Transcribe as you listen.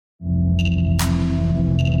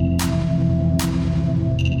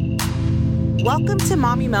Welcome to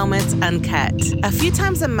Mommy Moments Uncut. A few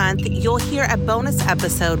times a month, you'll hear a bonus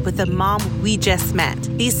episode with the mom we just met.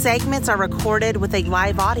 These segments are recorded with a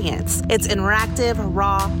live audience. It's interactive,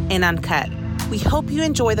 raw, and uncut. We hope you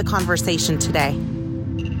enjoy the conversation today.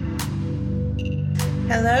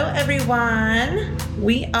 Hello, everyone.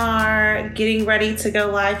 We are getting ready to go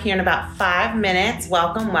live here in about 5 minutes.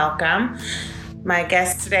 Welcome, welcome. My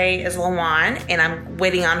guest today is LaJuan, and I'm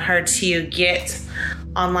waiting on her to get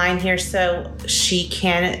online here so she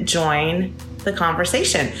can join the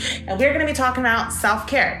conversation. And we're going to be talking about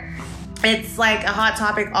self-care. It's like a hot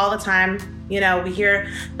topic all the time. You know, we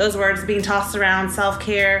hear those words being tossed around,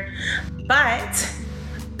 self-care. But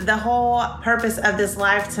the whole purpose of this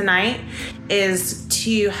live tonight is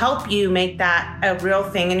to help you make that a real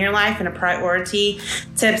thing in your life and a priority.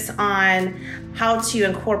 Tips on how to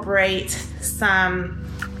incorporate some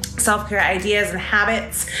self-care ideas and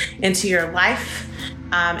habits into your life.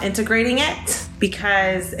 Integrating it,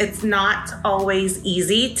 because it's not always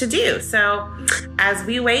easy to do. So as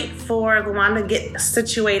we wait for LaJuan to get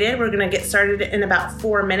situated, we're going to get started in about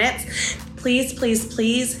 4 minutes. Please, please,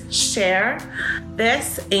 please share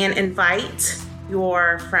this and invite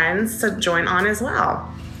your friends to join on as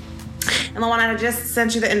well. And LaJuan, I just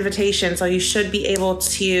sent you the invitation, so you should be able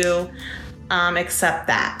to accept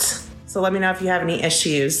that. So let me know if you have any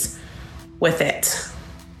issues with it.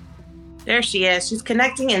 There she is. She's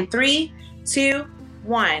connecting in 3, 2,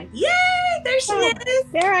 1. Yay! There she is.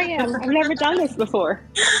 There I am. I've never done this before.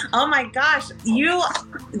 Oh my gosh.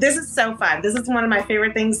 This is so fun. This is one of my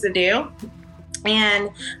favorite things to do.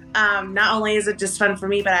 And not only is it just fun for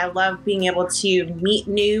me, but I love being able to meet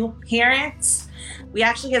new parents. We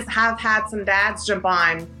actually have had some dads jump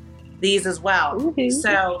on these as well. Mm-hmm.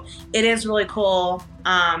 So it is really cool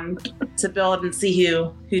to build and see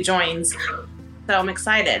who joins. So I'm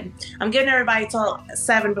excited. I'm giving everybody till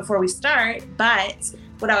 7 before we start, but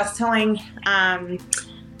what I was telling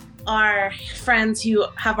our friends who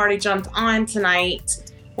have already jumped on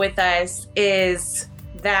tonight with us is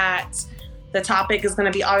that the topic is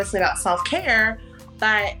going to be obviously about self-care,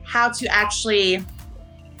 but how to actually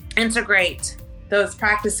integrate those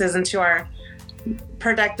practices into our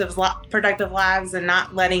productive lives and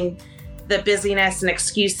not letting the busyness and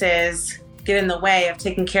excuses get in the way of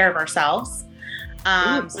taking care of ourselves.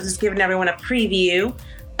 So just giving everyone a preview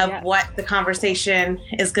of what the conversation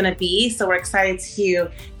is going to be. So we're excited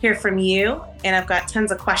to hear from you. And I've got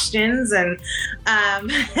tons of questions and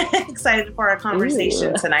excited for our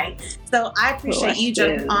conversation tonight. So I appreciate you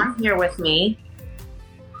jumping on here with me.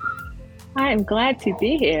 I am glad to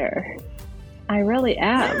be here. I really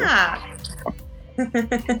am. Yeah.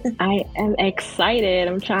 I am excited.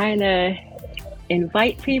 I'm trying to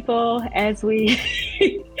invite people as we're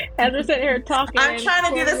sitting here talking. I'm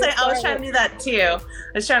trying to do the same. I was trying to do that too. I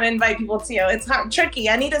was trying to invite people too. It's tricky.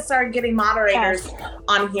 I need to start getting moderators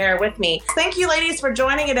on here with me. Thank you, ladies, for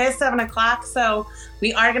joining. It is 7 o'clock, so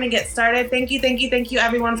we are going to get started. Thank you,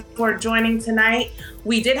 everyone, for joining tonight.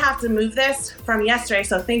 We did have to move this from yesterday,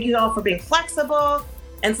 so thank you all for being flexible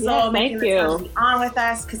and making this on with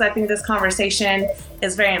us, because I think this conversation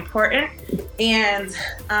is very important and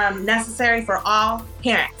necessary for all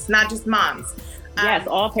parents, not just moms. Yes,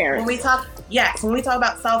 all parents. When we talk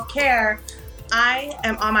about self-care, I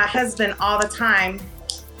am on my husband all the time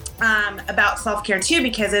about self-care too,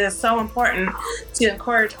 because it is so important to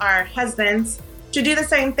encourage our husbands to do the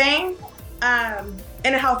same thing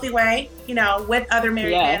in a healthy way, you know, with other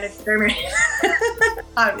married men if they're married,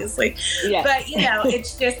 obviously. Yes. But, you know,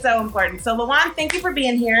 it's just so important. So, LaJuan, thank you for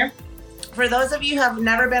being here. For those of you who have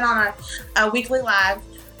never been on a weekly live,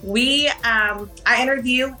 I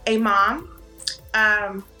interview a mom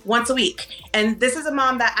once a week. And this is a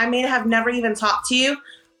mom that I may have never even talked to you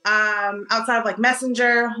outside of like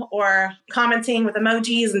Messenger or commenting with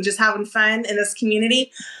emojis and just having fun in this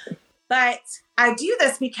community. But I do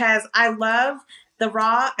this because I love the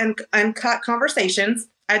raw and uncut conversations.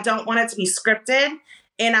 I don't want it to be scripted.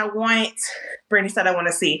 And I want, Brittany said I want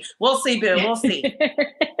to see. We'll see, boo. We'll see.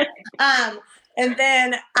 And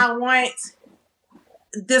then I want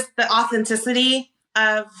the authenticity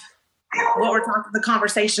of what we're talking, the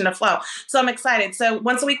conversation to flow. So I'm excited. So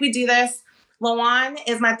once a week we do this. LaJuan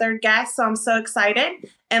is my third guest, so I'm so excited.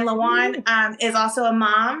 And LaJuan is also a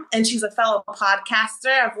mom, and she's a fellow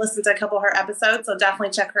podcaster. I've listened to a couple of her episodes, so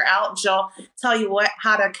definitely check her out. She'll tell you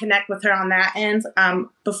how to connect with her on that end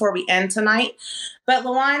before we end tonight. But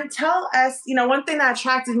LaJuan, tell us, you know, one thing that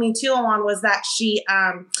attracted me to LaJuan was that she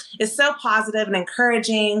is so positive and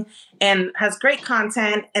encouraging and has great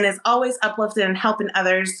content and is always uplifting and helping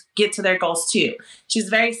others get to their goals too. She's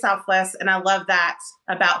very selfless, and I love that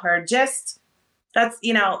about her. Just That's,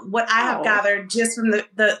 what I have gathered just from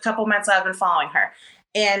the couple months I've been following her.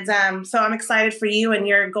 And so I'm excited for you and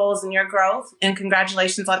your goals and your growth, and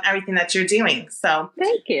congratulations on everything that you're doing. So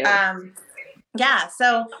thank you. Yeah.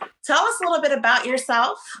 So tell us a little bit about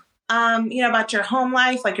yourself, about your home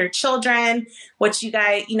life, like your children, what you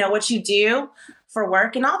guys, what you do for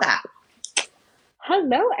work and all that.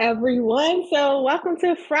 Hello, everyone. So welcome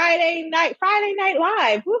to Friday Night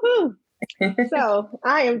Live. Woohoo. So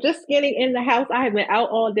I am just getting in the house. I have been out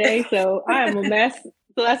all day, so I am a mess.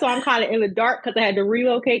 So that's why I'm kind of in the dark, because I had to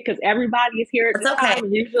relocate because everybody is here at this time.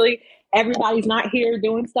 And usually everybody's not here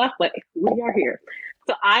doing stuff, but we are here.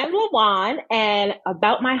 So I am LaJuan, and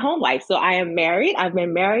about my home life. So I am married. I've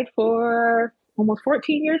been married for almost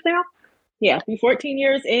 14 years now. Yeah, it'll be 14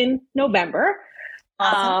 years in November.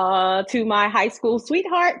 Awesome. To my high school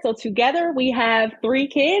sweetheart. So together we have 3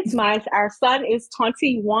 kids. Our son is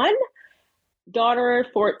 21, daughter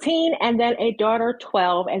 14, and then a daughter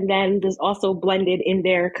 12. And then there's also blended in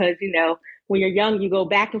there because, when you're young, you go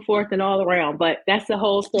back and forth and all around. But that's the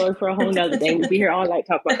whole story for a whole nother day. We'll be here all night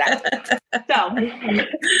talking about that.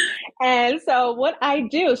 So what I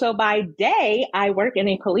do, so by day, I work in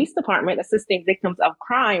a police department assisting victims of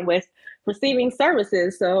crime with receiving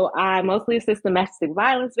services. So I mostly assist domestic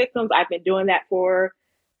violence victims. I've been doing that for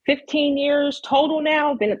 15 years total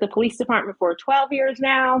now. I've been at the police department for 12 years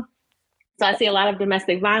now. So I see a lot of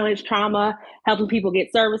domestic violence, trauma, helping people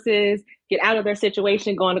get services, get out of their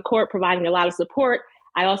situation, going to court, providing a lot of support.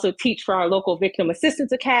 I also teach for our local Victim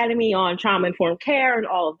Assistance Academy on trauma-informed care and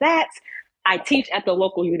all of that. I teach at the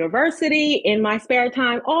local university in my spare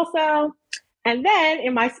time also. And then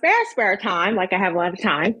in my spare time, like I have a lot of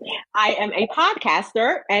time, I am a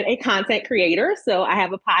podcaster and a content creator. So I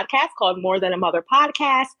have a podcast called More Than a Mother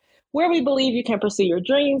Podcast, where we believe you can pursue your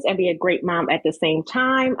dreams and be a great mom at the same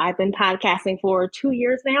time. I've been podcasting for 2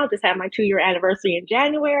 years now, just had my 2-year anniversary in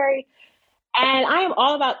January. And I am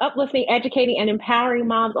all about uplifting, educating, and empowering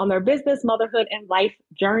moms on their business, motherhood, and life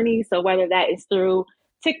journey. So whether that is through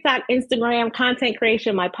TikTok, Instagram, content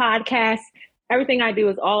creation, my podcast, everything I do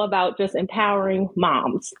is all about just empowering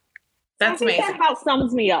moms. That's amazing. That about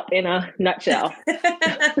sums me up in a nutshell.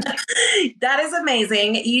 That is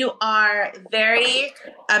amazing. You are very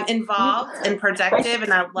involved and productive,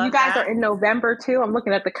 and I love that. You guys are in November too. I'm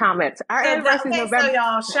looking at the comments. Our anniversary is November. So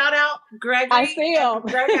y'all, shout out Gregory. I see him.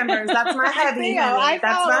 Greg Embers. That's my hubby.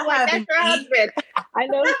 That's my hubby. That's your husband. I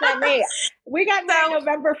noticed that name. We got married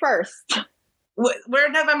November 1st. We're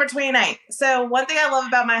November 29th. So one thing I love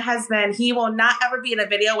about my husband, he will not ever be in a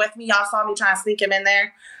video with me. Y'all saw me trying to sneak him in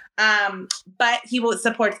there. But he will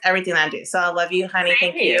support everything I do. So I love you, honey.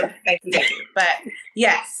 Thank you. But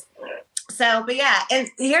yes. So, but yeah. And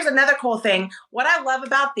here's another cool thing. What I love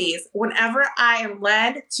about these, whenever I am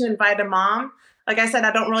led to invite a mom, like I said,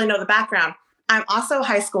 I don't really know the background. I'm also a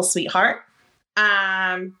high school sweetheart.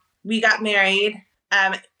 We got married,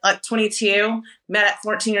 at 22, met at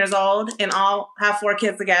 14 years old, and all have 4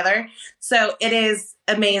 kids together. So it is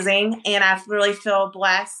amazing. And I really feel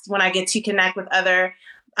blessed when I get to connect with other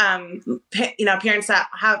parents that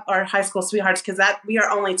are high school sweethearts, because that we are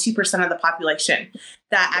only 2% of the population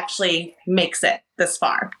that actually makes it this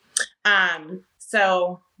far.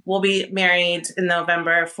 So we'll be married in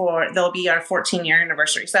November they'll be our 14-year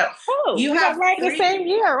anniversary. So you have married the same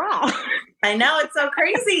year. Wow. I know, it's so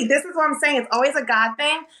crazy. This is what I'm saying. It's always a God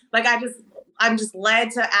thing. Like I'm just led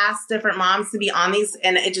to ask different moms to be on these,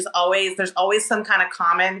 and there's always some kind of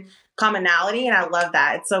commonality, and I love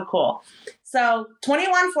that. It's so cool. So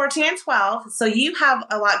 21, 14, and 12. So you have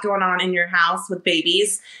a lot going on in your house with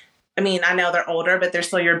babies. I mean, I know they're older, but they're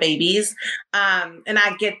still your babies. And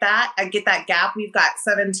I get that. I get that gap. We've got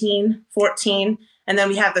 17, 14, and then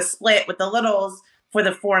we have the split with the littles for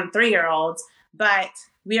the 4 and 3-year-olds. But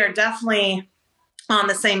we are definitely on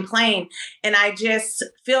the same plane. And I just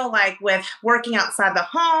feel like with working outside the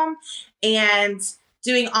home and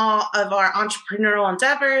doing all of our entrepreneurial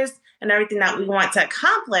endeavors and everything that we want to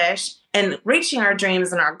accomplish and reaching our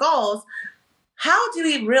dreams and our goals, how do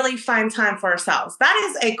we really find time for ourselves? That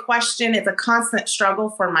is a question. It's a constant struggle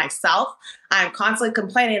for myself. I'm constantly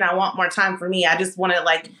complaining I want more time for me. I just want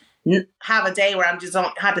to have a day where I just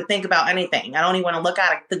don't have to think about anything. I don't even want to look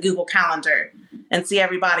at the Google Calendar and see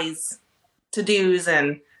everybody's to-dos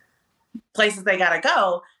and places they got to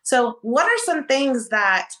go. So what are some things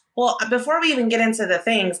before we even get into the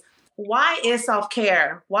things, why is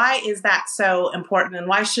self-care? Why is that so important? And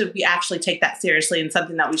why should we actually take that seriously and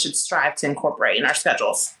something that we should strive to incorporate in our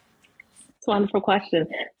schedules? It's a wonderful question.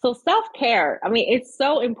 So self-care, it's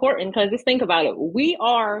so important because just think about it. We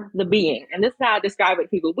are the being. And this is how I describe it to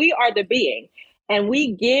people. We are the being. and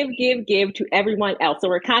we give to everyone else. So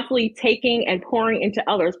we're constantly taking and pouring into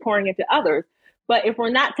others. But if we're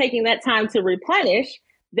not taking that time to replenish,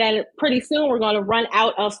 then pretty soon we're going to run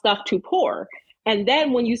out of stuff to pour. And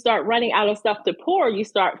then when you start running out of stuff to pour, you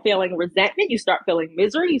start feeling resentment, you start feeling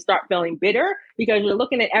misery, you start feeling bitter because you're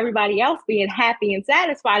looking at everybody else being happy and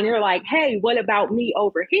satisfied. And you're like, hey, what about me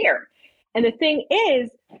over here? And the thing is,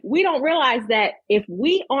 we don't realize that if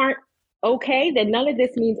we aren't okay, then none of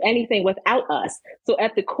this means anything without us. So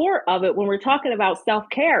at the core of it, when we're talking about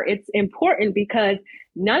self-care, it's important because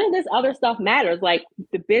none of this other stuff matters. Like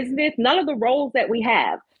the business, none of the roles that we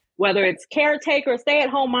have, whether it's caretaker,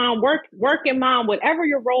 stay-at-home mom, working mom, whatever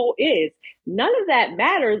your role is, none of that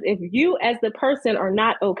matters if you as the person are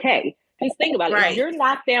not okay. Just think about it. If you're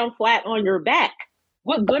knocked down flat on your back,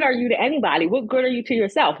 what good are you to anybody? What good are you to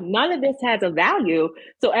yourself? None of this has a value.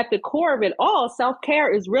 So at the core of it all,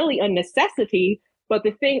 self-care is really a necessity. But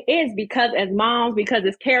the thing is, because as moms, because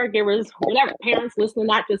as caregivers, whatever, parents listen,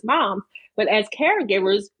 not just moms, but as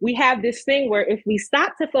caregivers, we have this thing where if we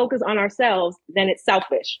stop to focus on ourselves, then it's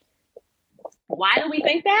selfish. Why do we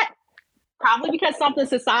think that? Probably because something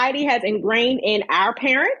society has ingrained in our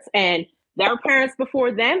parents and their parents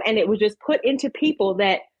before them. And it was just put into people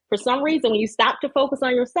that for some reason, when you stop to focus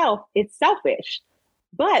on yourself, it's selfish.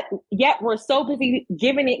 But yet we're so busy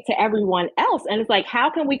giving it to everyone else. And it's like, how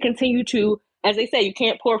can we continue to, as they say, you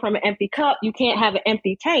can't pour from an empty cup, you can't have an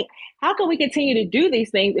empty tank. How can we continue to do these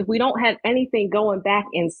things if we don't have anything going back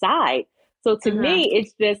inside? So to me,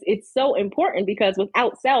 it's so important because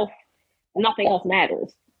without self, nothing else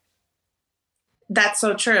matters. That's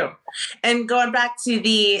so true. And going back to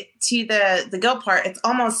the guilt part, it's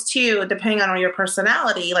almost too, depending on your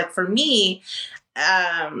personality. Like for me,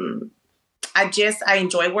 I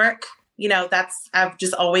enjoy work. You know, I've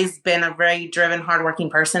just always been a very driven, hardworking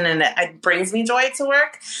person, and it brings me joy to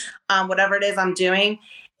work, whatever it is I'm doing.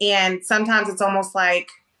 And sometimes it's almost like,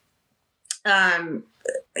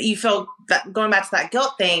 you feel that, going back to that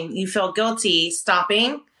guilt thing, you feel guilty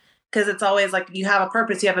stopping because it's always like you have a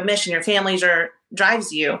purpose, you have a mission, your family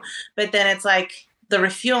drives you. But then it's like the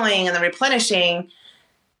refueling and the replenishing,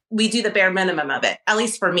 we do the bare minimum of it, at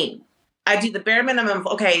least for me. I do the bare minimum of,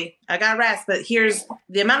 okay, I got to rest, but here's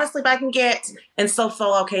the amount of sleep I can get and still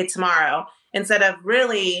feel okay tomorrow, instead of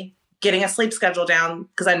really getting a sleep schedule down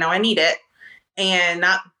because I know I need it and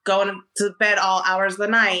not going to bed all hours of the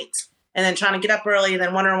night and then trying to get up early and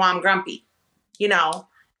then wondering why I'm grumpy,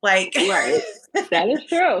 like. Right. That is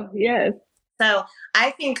true. Yes. So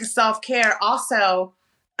I think self-care also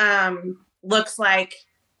looks like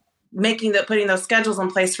putting those schedules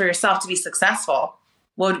in place for yourself to be successful.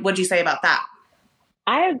 What would you say about that?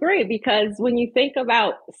 I agree, because when you think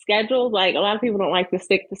about schedules, like a lot of people don't like to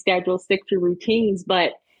stick to schedules, stick to routines.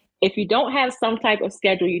 But if you don't have some type of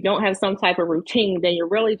schedule, you don't have some type of routine, then you're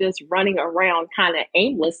really just running around kind of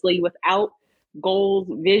aimlessly without goals,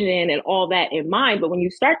 vision, and all that in mind. But when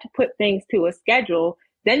you start to put things to a schedule,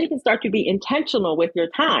 then you can start to be intentional with your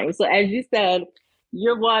time. So as you said,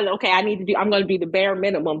 you're okay, I'm going to do the bare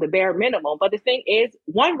minimum. But the thing is,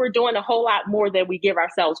 one, we're doing a whole lot more than we give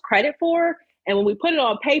ourselves credit for. And when we put it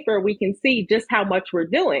on paper, we can see just how much we're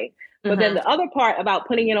doing. But then the other part about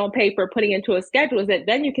putting it on paper, putting it into a schedule, is that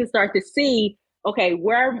then you can start to see, okay,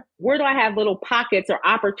 where do I have little pockets or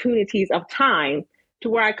opportunities of time to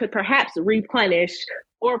where I could perhaps replenish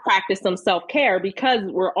or practice some self-care, because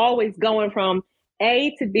we're always going from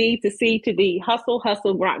A to B to C to D, hustle,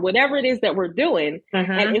 grind, whatever it is that we're doing.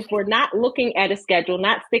 And if we're not looking at a schedule,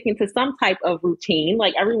 not sticking to some type of routine,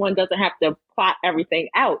 like everyone doesn't have to plot everything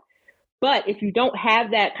out. But if you don't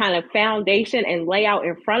have that kind of foundation and layout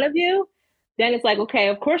in front of you, then it's like, okay,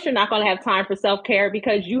 of course you're not going to have time for self-care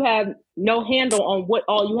because you have no handle on what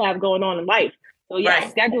all you have going on in life. So yeah,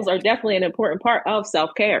 schedules are definitely an important part of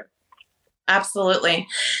self-care. Absolutely.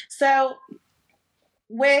 So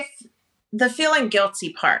with the feeling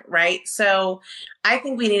guilty part, right? So I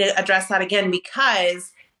think we need to address that again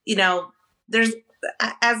because, there's,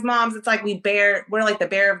 as moms, it's like we're like the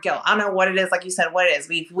bear of guilt. I don't know what it is. Like you said, what it is.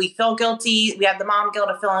 We feel guilty. We have the mom guilt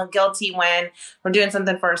of feeling guilty when we're doing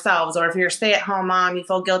something for ourselves. Or if you're a stay-at-home mom, you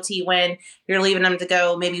feel guilty when you're leaving them to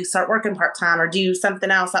go maybe start working part-time or do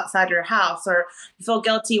something else outside your house. Or you feel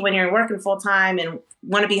guilty when you're working full-time and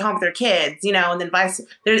want to be home with your kids, and then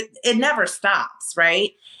it never stops,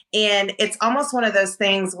 right? And it's almost one of those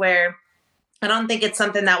things where I don't think it's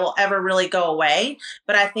something that will ever really go away,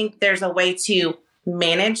 but I think there's a way to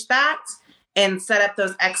manage that and set up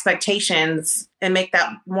those expectations and make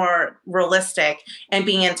that more realistic and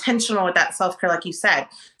being intentional with that self-care, like you said.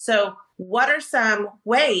 So what are some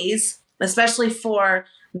ways, especially for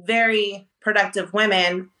very productive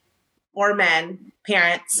women, or men,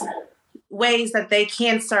 parents, ways that they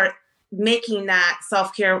can start making that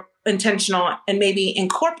self-care intentional and maybe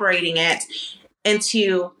incorporating it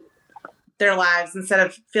into their lives instead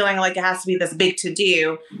of feeling like it has to be this big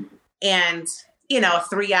to-do and, a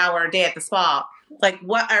 3-hour day at the spa. Like,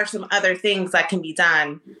 what are some other things that can be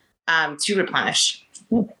done to replenish?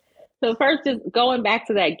 So first, just going back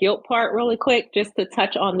to that guilt part really quick, just to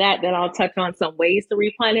touch on that, then I'll touch on some ways to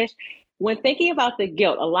replenish. When thinking about the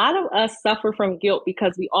guilt, a lot of us suffer from guilt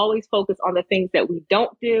because we always focus on the things that we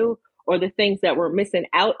don't do or the things that we're missing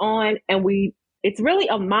out on. And it's really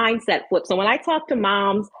a mindset flip. So when I talk to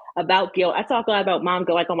moms about guilt, I talk a lot about mom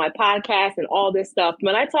guilt, like on my podcast and all this stuff.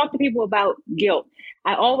 When I talk to people about guilt,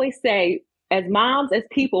 I always say, as moms, as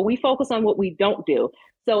people, we focus on what we don't do.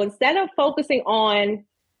 So instead of focusing on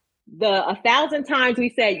the 1,000 times we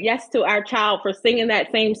said yes to our child for singing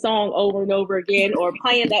that same song over and over again or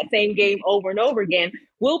playing that same game over and over again,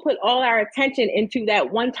 we'll put all our attention into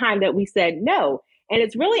that one time that we said no. And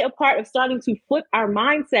it's really a part of starting to flip our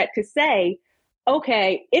mindset to say,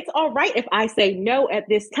 okay, it's all right if I say no at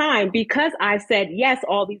this time because I said yes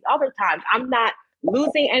all these other times. I'm not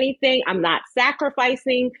losing anything. I'm not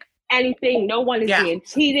sacrificing anything. No one is being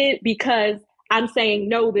cheated because I'm saying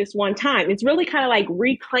no this one time. It's really kind of like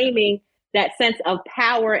reclaiming that sense of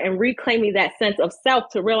power and reclaiming that sense of self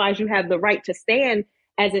to realize you have the right to stand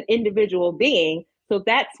as an individual being. So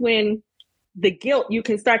that's when the guilt, you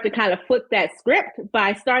can start to kind of flip that script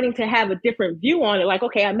by starting to have a different view on it. Like,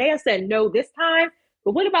 okay, I may have said no this time,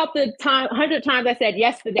 but what about the 100 times I said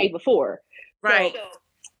yes the day before? Right.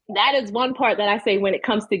 So that is one part that I say when it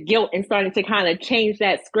comes to guilt and starting to kind of change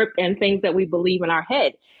that script and things that we believe in our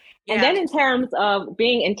head. Yeah. And then in terms of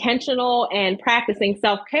being intentional and practicing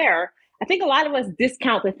self-care, I think a lot of us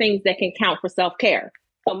discount the things that can count for self-care.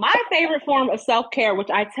 So my favorite form of self-care,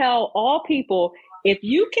 which I tell all people, if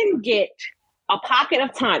you can get a pocket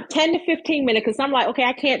of time, 10 to 15 minutes, because I'm like, okay,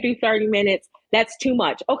 I can't do 30 minutes. That's too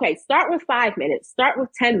much. Okay, start with 5 minutes, start with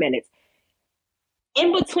 10 minutes.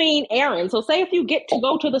 In between errands. So say if you get to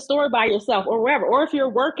go to the store by yourself or wherever, or if you're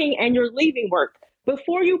working and you're leaving work,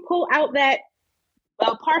 before you pull out that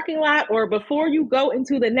parking lot or before you go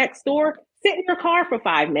into the next store, sit in your car for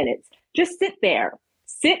 5 minutes. Just sit there.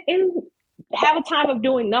 Sit and have a time of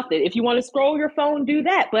doing nothing. If you want to scroll your phone, do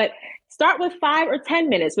that. But start with 5 or 10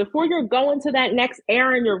 minutes before you're going to that next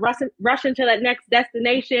errand, you're rushing to that next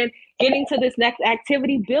destination, getting to this next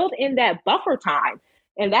activity, build in that buffer time.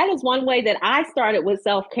 And that is one way that I started with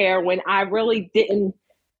self-care when I really didn't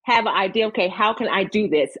have an idea, okay, how can I do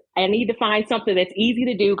this? I need to find something that's easy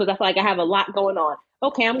to do because I feel like I have a lot going on.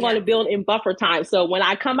 Okay, I'm going to build in buffer time. So when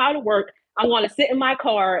I come out of work, I want to sit in my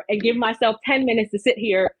car and give myself 10 minutes to sit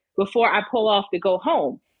here before I pull off to go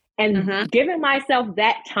home. And giving myself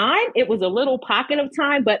that time, it was a little pocket of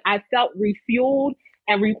time, but I felt refueled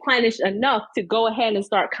and replenished enough to go ahead and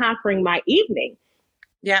start conquering my evening.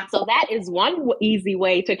 Yeah. So that is one easy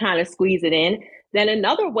way to kind of squeeze it in. Then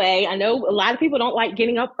another way, I know a lot of people don't like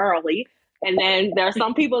getting up early. And then there are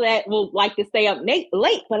some people that will like to stay up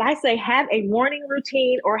late, but I say have a morning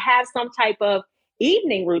routine or have some type of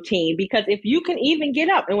evening routine, because if you can even get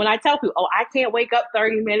up, and when I tell people, oh, I can't wake up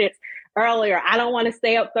 30 minutes earlier, I don't want to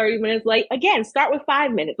stay up 30 minutes late. Again, start with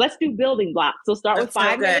 5 minutes. Let's do building blocks. So start with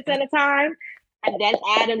 5 minutes at a time, and then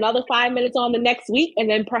add another 5 minutes on the next week. And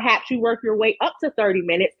then perhaps you work your way up to 30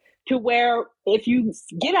 minutes to where if you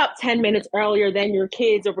get up 10 minutes earlier than your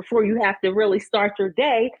kids or before you have to really start your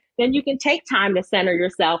day, then you can take time to center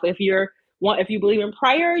yourself. If you believe in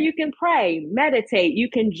prayer, you can pray, meditate, you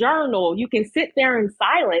can journal, you can sit there in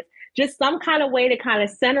silence, just some kind of way to kind of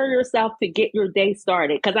center yourself to get your day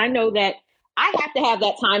started. Because I know that I have to have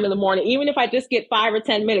that time in the morning, even if I just get 5 or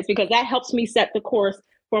 10 minutes, because that helps me set the course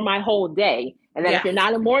for my whole day. And then if you're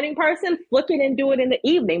not a morning person, flip it and do it in the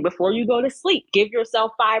evening before you go to sleep. Give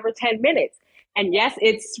yourself 5 or 10 minutes. And yes,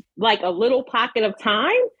 it's like a little pocket of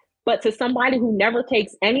time, but to somebody who never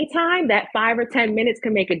takes any time, that 5 or 10 minutes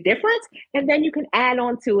can make a difference. And then you can add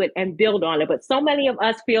on to it and build on it. But so many of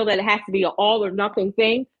us feel that it has to be an all or nothing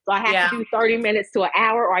thing. So I have to do 30 minutes to an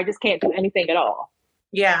hour, or I just can't do anything at all.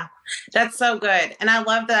 Yeah, that's so good. And I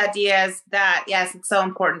love the ideas that, yes, it's so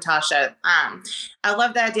important, Tasha. I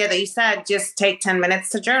love the idea that you said, just take 10 minutes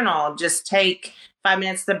to journal, just take 5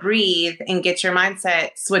 minutes to breathe and get your mindset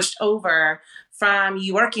switched over from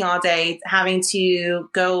you working all day, having to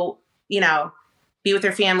go, be with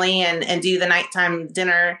your family and do the nighttime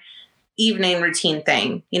dinner evening routine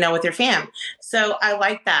thing, with your fam. So I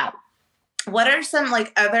like that. What are some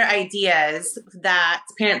other ideas that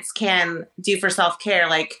parents can do for self-care?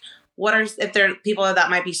 If there are people that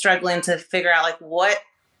might be struggling to figure out what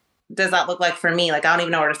does that look like for me? Like, I don't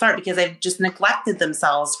even know where to start because they've just neglected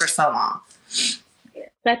themselves for so long.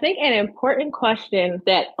 So I think an important question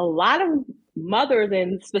that a lot of mothers,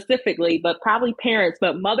 and specifically, but probably parents,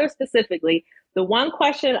 but mothers specifically, the one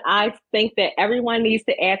question I think that everyone needs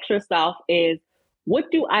to ask yourself is,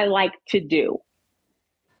 what do I like to do?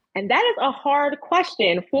 And that is a hard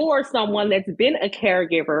question for someone that's been a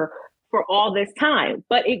caregiver for all this time.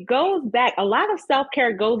 But it goes back, a lot of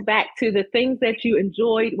self-care goes back to the things that you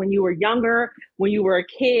enjoyed when you were younger, when you were a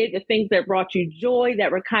kid, the things that brought you joy,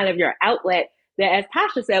 that were kind of your outlet, that, as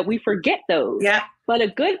Tasha said, we forget those. Yeah. But a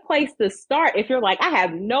good place to start, if you're like, I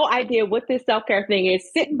have no idea what this self-care thing is,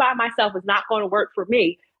 sitting by myself is not going to work for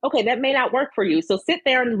me. Okay, that may not work for you. So sit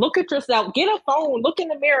there and look at yourself, get a phone, look in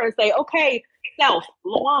the mirror and say, okay, self,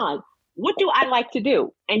 Lawan, what do I like to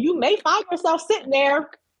do? And you may find yourself sitting there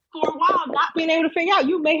for a while, not being able to figure out.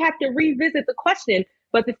 You may have to revisit the question.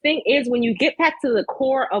 But the thing is, when you get back to the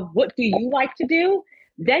core of what do you like to do,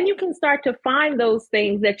 then you can start to find those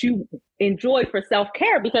things that you enjoy for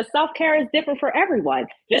self-care, because self-care is different for everyone.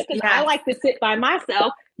 Just because I like to sit by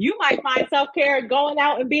myself, you might find self-care going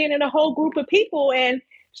out and being in a whole group of people and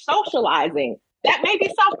socializing. That may be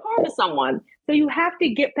self-care to someone. So you have to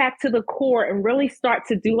get back to the core and really start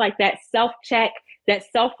to do like that self-check, that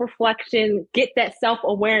self-reflection, get that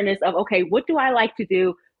self-awareness of, okay, what do I like to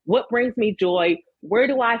do? What brings me joy? Where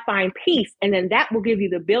do I find peace? And then that will give you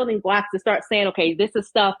the building blocks to start saying, okay, this is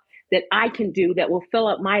stuff that I can do that will fill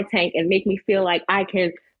up my tank and make me feel like I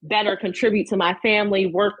can better contribute to my family,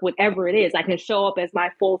 work, whatever it is. I can show up as my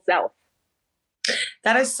full self.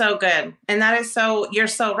 That is so good. And that is you're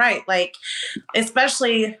so right. Like,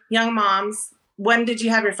 especially young moms, when did you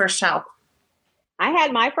have your first child? I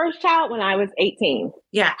had my first child when I was 18.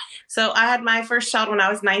 Yeah. So I had my first child when I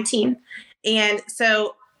was 19. And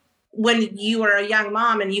so when you were a young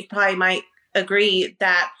mom, and you probably might agree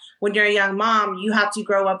that when you're a young mom, you have to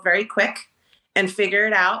grow up very quick and figure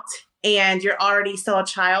it out. And you're already still a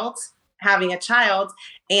child, having a child,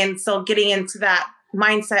 and still getting into that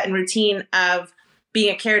mindset and routine of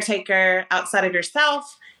being a caretaker outside of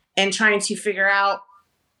yourself and trying to figure out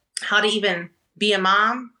how to even be a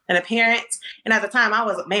mom and a parent. And at the time I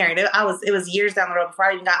wasn't married. It was years down the road before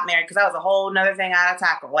I even got married, because that was a whole nother thing I had to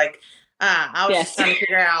tackle. Like, I was just trying to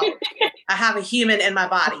figure out, I have a human in my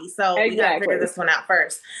body. So we got to figure this one out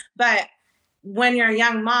first. But when you're a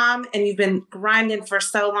young mom and you've been grinding for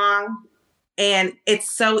so long, and it's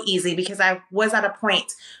so easy, because I was at a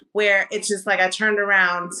point where it's just like I turned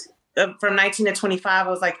around from 19 to 25. I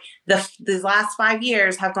was like, these last 5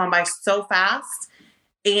 years have gone by so fast,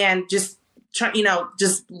 and just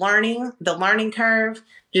learning, the learning curve,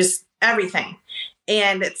 just everything.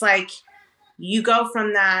 And it's like, you go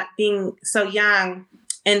from that being so young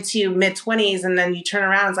into mid-20s, and then you turn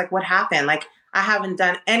around, it's like, what happened? Like, I haven't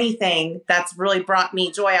done anything that's really brought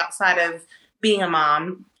me joy outside of being a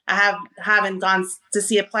mom. I haven't gone to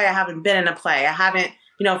see a play. I haven't been in a play. I haven't,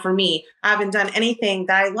 for me, I haven't done anything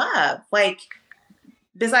that I love. Like,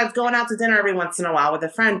 besides going out to dinner every once in a while with a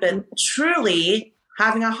friend, but truly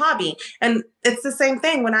having a hobby. And it's the same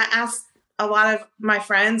thing when I ask a lot of my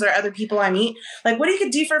friends or other people I meet, like, what do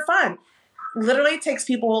you do for fun? Literally it takes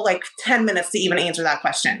people like 10 minutes to even answer that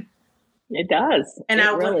question. It does. And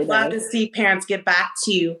I would love to see parents get back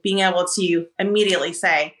to being able to immediately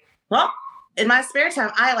say, well, in my spare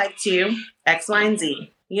time, I like to X, Y, and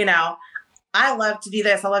Z. I love to do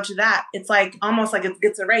this. I love to do that. It's like almost like it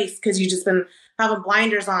gets erased because you've just been having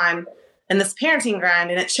blinders on in this parenting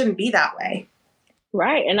grind, and it shouldn't be that way.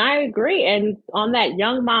 Right. And I agree. And on that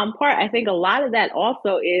young mom part, I think a lot of that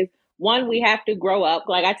also is, one, we have to grow up.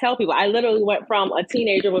 Like I tell people, I literally went from a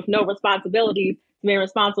teenager with no responsibilities to being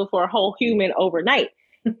responsible for a whole human overnight.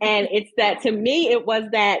 And it's that, to me, it was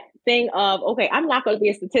that thing of, okay, I'm not going to be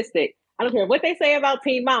a statistic. I don't care what they say about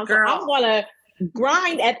teen moms. So I'm going to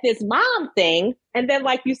grind at this mom thing. And then,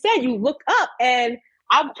 like you said, you look up and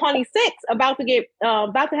I'm 26, about to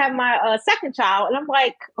have my second child. And I'm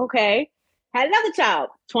like, okay, had another child,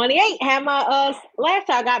 28, had my last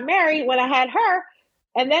child, got married when I had her.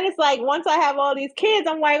 And then it's like, once I have all these kids,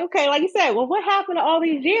 I'm like, okay, like you said, well, what happened to all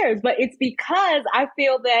these years? But it's because I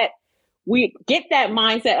feel that we get that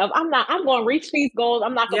mindset of, I'm going to reach these goals.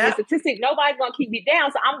 I'm not going to be a statistic. Nobody's going to keep me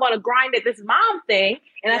down. So I'm going to grind at this mom thing.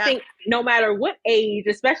 And I think no matter what age,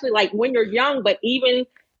 especially like when you're young, but even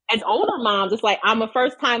as older moms, it's like, I'm a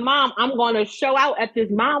first time mom. I'm going to show out at this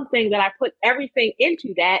mom thing that I put everything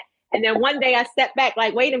into that. And then one day I step back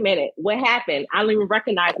like, wait a minute, what happened? I don't even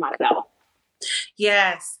recognize myself.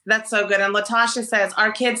 Yes, that's so good. And Latasha says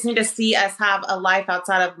our kids need to see us have a life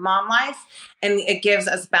outside of mom life and it gives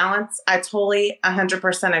us balance. I totally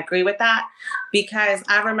 100% agree with that because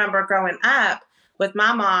I remember growing up with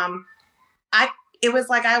my mom, it was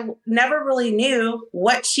like I never really knew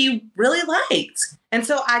what she really liked. And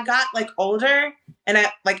so I got like older and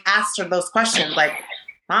I like asked her those questions like,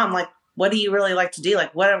 Mom, like, what do you really like to do?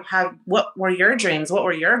 Like, what were your dreams? What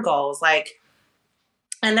were your goals? Like,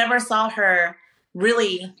 I never saw her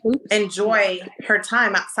really enjoy her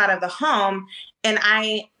time outside of the home. And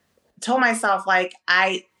I told myself, like,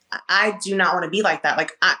 I do not want to be like that.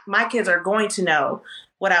 Like, my kids are going to know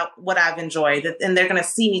what I've enjoyed, and they're going to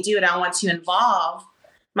see me do it. I want to involve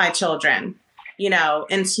my children,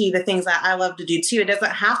 into the things that I love to do too. It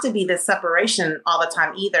doesn't have to be this separation all the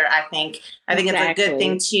time either. I think Exactly. It's a good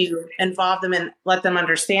thing to involve them and let them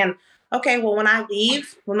understand, okay, well, when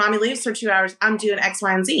mommy leaves for 2 hours, I'm doing X,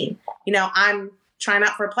 Y, and Z. I'm trying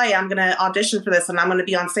out for a play. I'm going to audition for this and I'm going to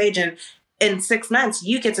be on stage, and in 6 months,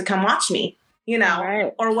 you get to come watch me,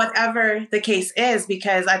 Right. or whatever the case is,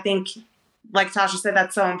 because I think, like Tasha said,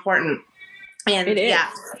 that's so important. And It is.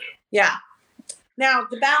 Yeah. Now,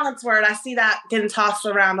 the balance word, I see that getting tossed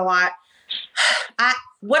around a lot.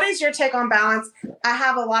 What is your take on balance? I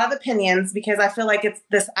have a lot of opinions because I feel like it's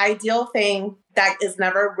this ideal thing that is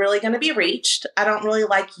never really going to be reached. I don't really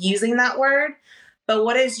like using that word, but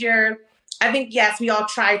I think, yes, we all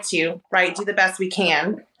try to, right, do the best we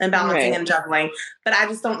can in balancing and juggling, but I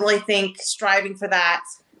just don't really think striving for that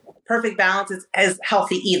perfect balance is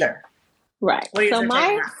healthy either. Right. So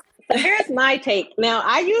here's my take. Now,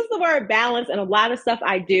 I use the word balance in a lot of stuff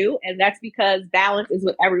I do, and that's because balance is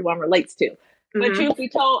what everyone relates to. But truth be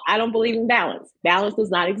told, I don't believe in balance. Balance does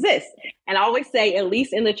not exist. And I always say, at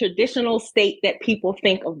least in the traditional state that people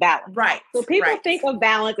think of balance. Right. So people think of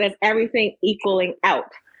balance as everything equaling out.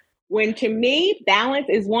 When to me, balance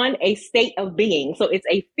is a state of being. So it's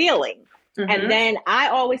a feeling. And then I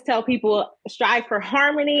always tell people strive for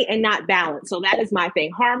harmony and not balance. So that is my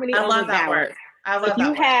thing. Harmony over balance. I love that word.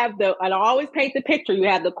 I always paint the picture. You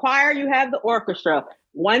have the choir, you have the orchestra.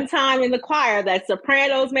 One time in the choir, that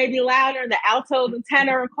sopranos may be louder, the altos and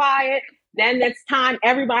tenor are quiet. Then it's time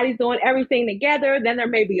everybody's doing everything together. Then there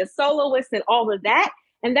may be a soloist and all of that.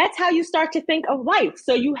 And that's how you start to think of life.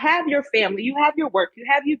 So you have your family, you have your work, you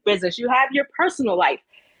have your business, you have your personal life.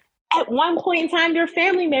 At one point in time, your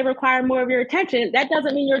family may require more of your attention. That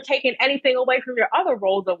doesn't mean you're taking anything away from your other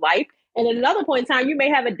roles of life. And at another point in time, you may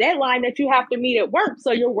have a deadline that you have to meet at work.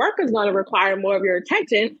 So your work is going to require more of your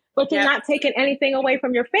attention, but you're not taking anything away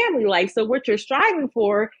from your family life. So what you're striving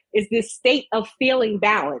for is this state of feeling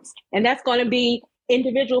balance. And that's going to be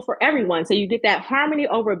individual for everyone. So you get that harmony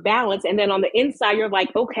over balance. And then on the inside, you're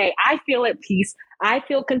like, okay, I feel at peace. I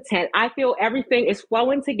feel content. I feel everything is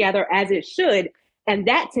flowing together as it should. And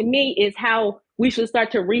that to me is how we should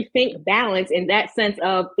start to rethink balance in that sense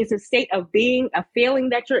of it's a state of being, a feeling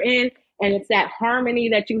that you're in, and it's that harmony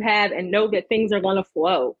that you have and know that things are going to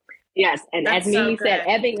flow. Yes. And that's as Mimi said,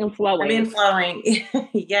 ebbing and flowing. Ebbing and flowing.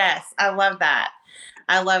 Yes. I love that.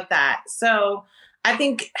 So I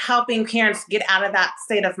think helping parents get out of that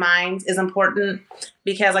state of mind is important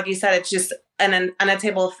because, like you said, it's just an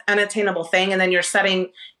unattainable thing. And then you're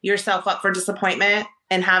setting yourself up for disappointment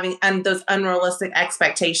and having those unrealistic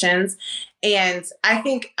expectations. And I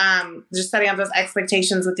think just setting up those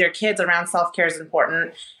expectations with your kids around self-care is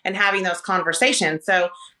important and having those conversations. So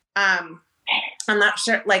I'm not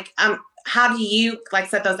sure, how do you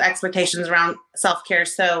set those expectations around self-care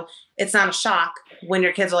so it's not a shock when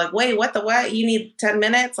your kids are like, wait, what? You need 10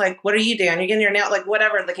 minutes? What are you doing? You're getting your nail,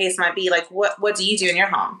 whatever the case might be. What do you do in your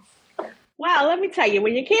home? Well, let me tell you,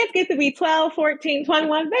 when your kids get to be 12, 14,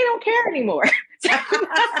 21, they don't care anymore.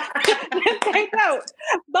 Take note.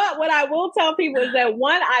 But what I will tell people is that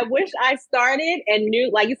one, I wish I started and knew,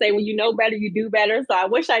 like you say, when you know better, you do better. So I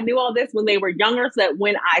wish I knew all this when they were younger so that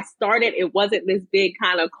when I started, it wasn't this big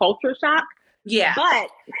kind of culture shock. Yeah. But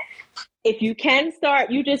if you can start,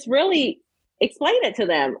 you just really explain it to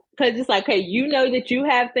them because it's like, hey, you know that you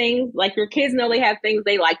have things like your kids know they have things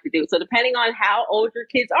they like to do. So depending on how old your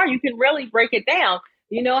kids are, you can really break it down.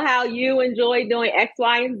 You know how you enjoy doing X,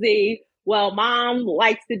 Y, and Z. Well, mom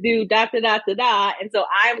likes to do da, da, da, da, da. And so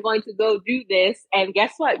I'm going to go do this. And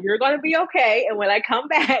guess what? You're going to be okay. And when I come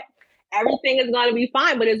back, everything is going to be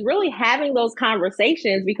fine. But it's really having those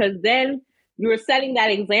conversations because then you're setting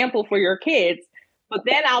that example for your kids. But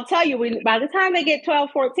then I'll tell you, by the time they get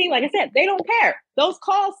 12, 14, like I said, they don't care. Those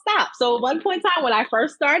calls stop. So at one point in time, when I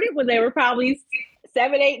first started, when they were probably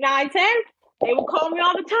 7, 8, 9, 10, They would call me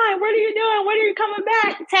all the time. What are you doing? When are you coming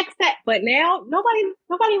back? Text that. But now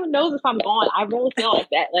nobody even knows if I'm gone. I really feel like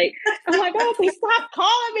that. Like, I'm like, oh, please stop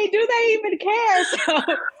calling me. Do they even care? So,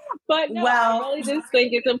 but no, I really just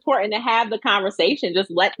think it's important to have the conversation.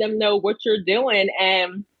 Just let them know what you're doing,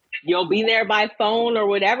 and you'll be there by phone or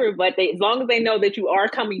whatever. But as long as they know that you are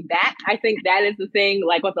coming back, I think that is the thing.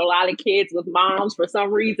 Like with a lot of kids with moms, for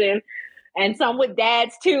some reason, and some with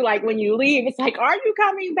dads too. Like when you leave, it's like, are you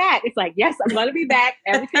coming back? It's like, yes, I'm going to be back.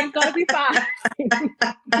 Everything's going to be fine.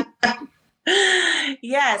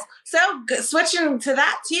 Yes. So switching to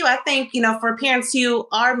that too, I think, for parents who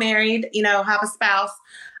are married, have a spouse,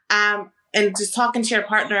 and just talking to your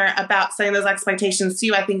partner about setting those expectations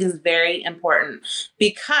too, I think is very important,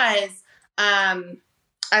 because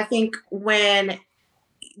I think when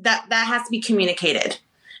that has to be communicated,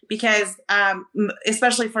 because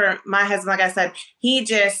especially for my husband, like I said, he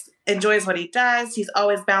just enjoys what he does. He's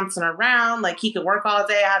always bouncing around. Like he could work all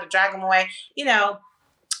day. I had to drag him away,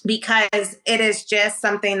 because it is just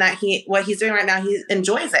something that what he's doing right now, he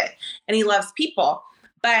enjoys it and he loves people.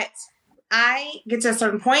 But I get to a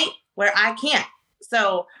certain point where I can't.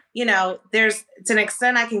 So, there's to an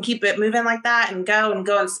extent I can keep it moving like that and go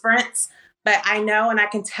in sprints. But I know, and I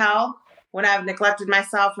can tell when I've neglected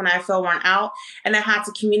myself, when I feel worn out, and I have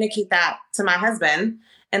to communicate that to my husband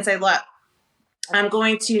and say, look, I'm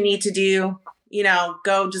going to need to do,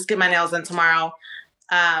 go just get my nails done tomorrow,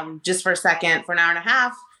 just for a second, for an hour and a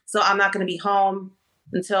half. So I'm not going to be home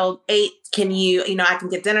until 8. Can you, I can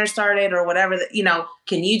get dinner started or whatever,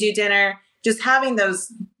 can you do dinner? Just having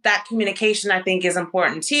that communication, I think, is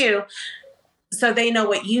important too. So they know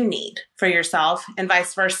what you need for yourself and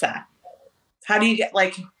vice versa. How do you get,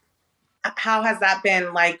 how has that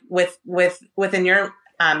been within your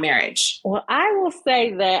marriage? Well, I will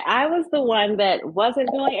say that I was the one that wasn't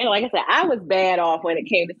doing it. Like I said, I was bad off when it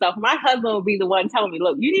came to stuff. My husband would be the one telling me,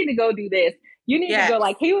 look, you need to go do this. You need to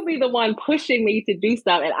go, he would be the one pushing me to do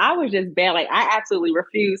stuff. And I was just bad. I absolutely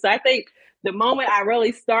refused. So I think the moment I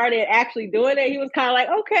really started actually doing it, he was kind of like,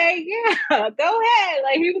 okay, yeah, go ahead.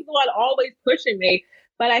 He was the one always pushing me.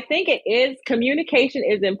 But I think communication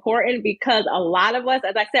is important, because a lot of us,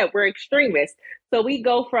 as I said, we're extremists. So we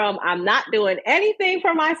go from I'm not doing anything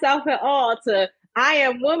for myself at all to I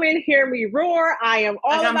am woman, hear me roar. I am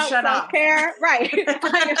all about self-care. Right.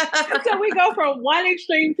 So we go from one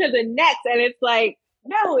extreme to the next. And it's like,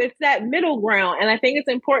 no, it's that middle ground. And I think it's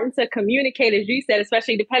important to communicate, as you said,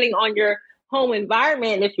 especially depending on your home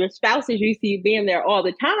environment. If your spouse is used to you being there all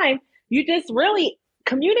the time, you just really,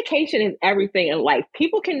 communication is everything in life.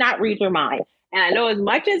 People cannot read your mind. And I know as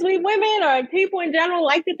much as we women or people in general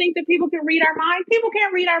like to think that people can read our mind, people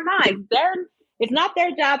can't read our minds. It's not their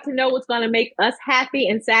job to know what's going to make us happy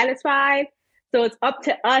and satisfied. So it's up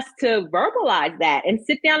to us to verbalize that and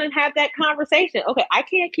sit down and have that conversation. Okay, I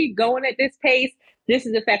can't keep going at this pace. This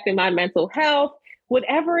is affecting my mental health.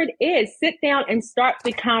 Whatever it is, sit down and start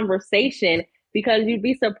the conversation, because you'd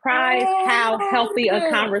be surprised how healthy a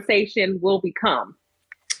conversation will become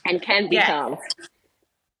and can become.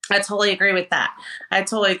 I totally agree with that.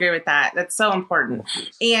 That's so important.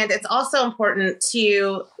 And it's also important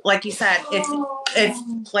to, like you said,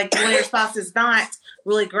 if like when your spouse is not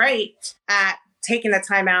really great at taking the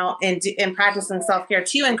time out and practicing self-care,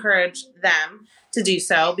 to encourage them to do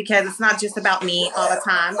so, because it's not just about me all the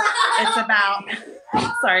time. It's about,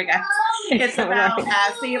 sorry guys. It's about,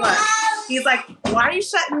 see, look, he's like, why are you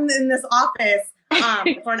shutting in this office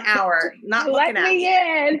for an hour, not looking at me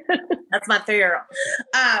in. That's my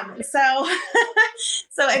 3-year-old.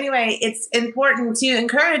 So anyway, it's important to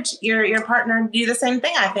encourage your partner to do the same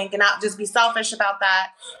thing, I think, and not just be selfish about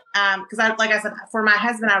that. Because like I said, for my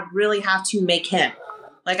husband, I really have to make him,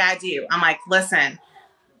 like I do. I'm like, listen,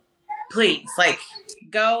 please,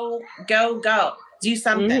 go, do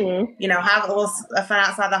something. Mm-hmm. Have a little fun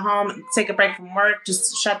outside the home, take a break from work,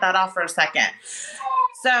 just shut that off for a second.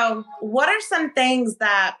 So what are some things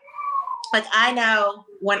that, I know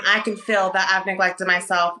when I can feel that I've neglected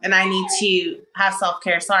myself and I need to have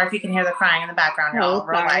self-care. Sorry if you can hear the crying in the background, y'all.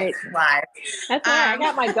 Real life. That's why I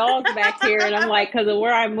got my dogs back here, and I'm like, because of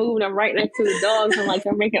where I moved, I'm right next to the dogs. I'm like,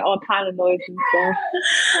 they're making all kind of noises and stuff.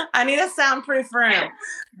 I need a soundproof room.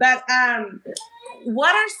 But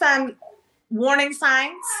what are some warning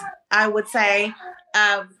signs, I would say,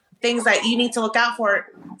 of things that you need to look out for,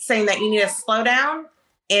 saying that you need to slow down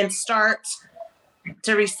and start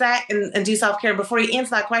to reset and do self-care? Before you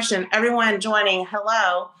answer that question, everyone joining,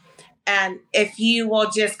 hello. And if you will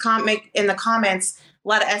just make in the comments,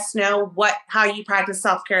 let us know how you practice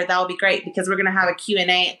self-care. That will be great, because we're going to have a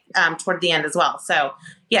Q&A toward the end as well. So,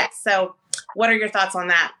 yeah. So what are your thoughts on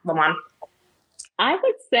that, Lamont? I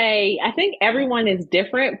would say, I think everyone is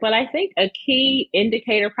different, but I think a key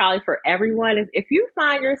indicator probably for everyone is if you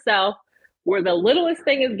find yourself where the littlest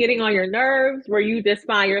thing is getting on your nerves, where you just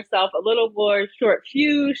find yourself a little more short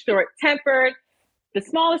fused, short tempered, the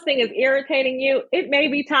smallest thing is irritating you, it may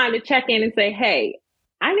be time to check in and say, hey,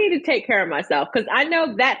 I need to take care of myself. Because I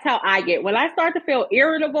know that's how I get. When I start to feel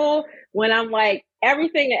irritable, when I'm like,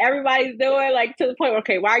 everything that everybody's doing, like to the point where,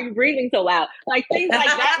 okay, why are you breathing so loud? Like things like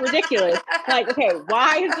that ridiculous. Like, okay,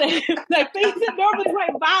 why is it like things that normally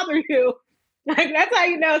wouldn't bother you? Like that's how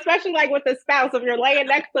you know, especially like with a spouse, if you're laying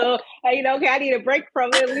next to, you know, okay, I need a break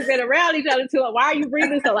from it. We've been around each other too long. Why are you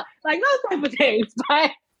breathing so loud? Like those type of things.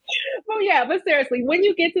 But seriously, when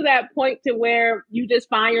you get to that point to where you just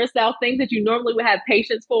find yourself things that you normally would have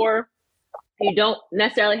patience for, you don't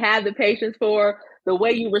necessarily have the patience for, the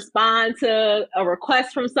way you respond to a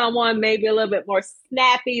request from someone, maybe a little bit more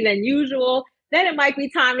snappy than usual, then it might be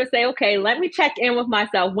time to say, okay, let me check in with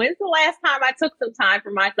myself. When's the last time I took some time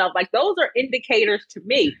for myself? Like those are indicators to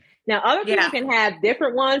me. Now, other people can have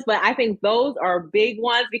different ones, but I think those are big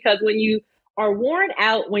ones because when you are worn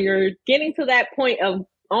out, when you're getting to that point of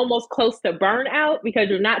almost close to burnout because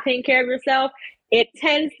you're not taking care of yourself, it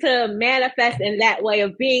tends to manifest in that way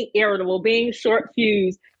of being irritable, being short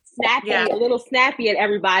fused, snappy, a little snappy at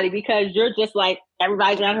everybody because you're just like,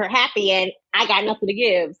 everybody's around her happy and I got nothing to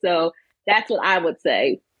give. So that's what I would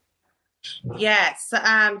say. Yes.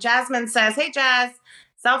 Jasmine says, hey, Jazz,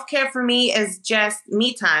 self-care for me is just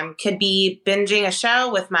me time. Could be binging a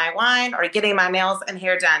show with my wine or getting my nails and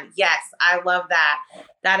hair done. Yes, I love that.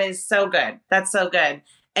 That is so good. That's so good.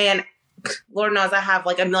 And Lord knows I have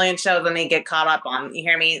like a million shows and they get caught up on. You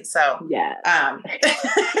hear me? So yeah.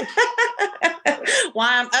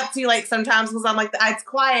 Why I'm up too late sometimes because I'm like, it's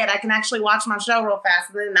quiet. I can actually watch my show real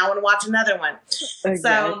fast and then I want to watch another one. Exactly.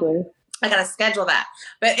 So I got to schedule that.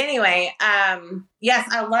 But anyway, yes,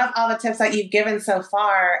 I love all the tips that you've given so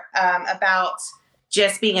far about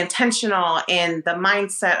just being intentional in the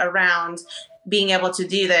mindset around being able to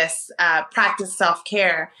do this, practice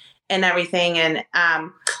self-care and everything. And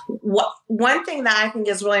one thing that I think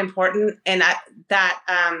is really important and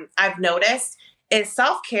I've noticed is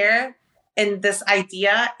self-care and this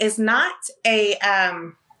idea is not it's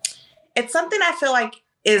something I feel like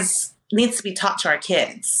needs to be taught to our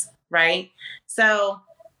kids, right? So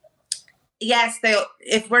yes,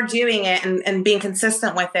 if we're doing it and being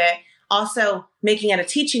consistent with it, also making it a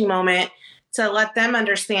teaching moment to let them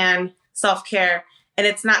understand self-care. And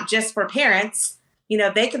it's not just for parents. You know,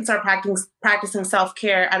 they can start practicing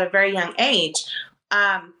self-care at a very young age.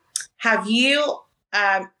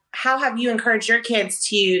 How have you encouraged your kids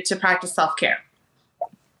to practice self-care?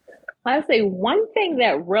 I would say one thing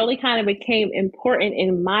that really kind of became important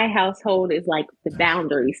in my household is like the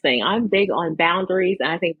boundaries thing. I'm big on boundaries,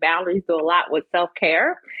 and I think boundaries do a lot with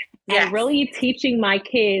self-care. Yes. And really teaching my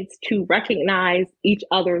kids to recognize each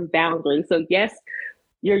other's boundaries. So yes,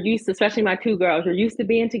 you're used to, especially my two girls, you're used to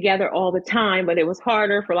being together all the time, but it was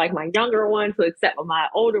harder for like my younger one to accept when my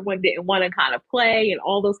older one didn't want to kind of play and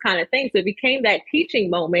all those kind of things. So it became that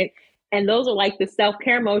teaching moment. And those are like the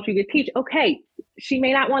self-care modes you could teach. Okay, she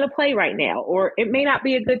may not want to play right now, or it may not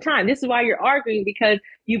be a good time. This is why you're arguing because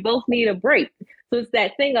you both need a break. So it's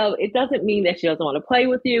that thing of, it doesn't mean that she doesn't want to play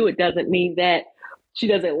with you. It doesn't mean that she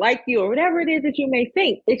doesn't like you or whatever it is that you may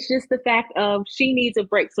think. It's just the fact of she needs a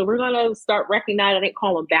break. So we're going to start recognizing, I didn't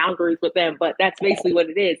call them boundaries with them, but that's basically what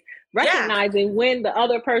it is. Recognizing when the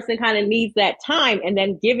other person kind of needs that time and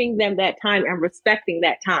then giving them that time and respecting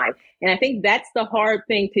that time. And I think that's the hard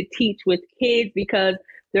thing to teach with kids because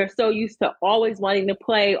they're so used to always wanting to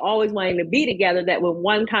play, always wanting to be together that when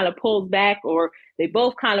one kind of pulls back or they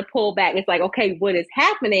both kind of pull back, it's like, okay, what is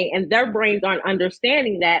happening? And their brains aren't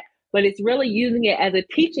understanding that. But it's really using it as a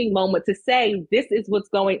teaching moment to say, this is what's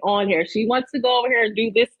going on here. She wants to go over here and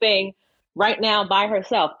do this thing right now by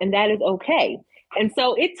herself, and that is okay. And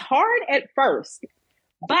so it's hard at first,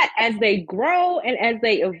 but as they grow and as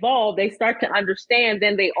they evolve, they start to understand,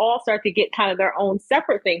 then they all start to get kind of their own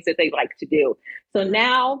separate things that they like to do. So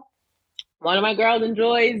now one of my girls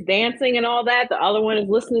enjoys dancing and all that. The other one is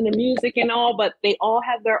listening to music and all, but they all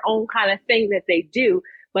have their own kind of thing that they do.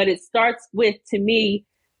 But it starts with, to me,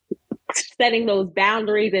 setting those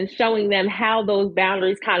boundaries and showing them how those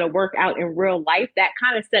boundaries kind of work out in real life. That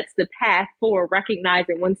kind of sets the path for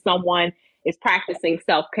recognizing when someone is practicing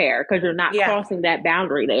self-care because you're not crossing that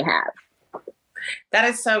boundary they have. That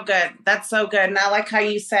is so good. That's so good. And I like how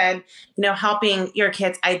you said, helping your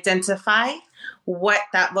kids identify what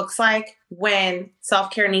that looks like when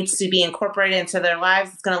self-care needs to be incorporated into their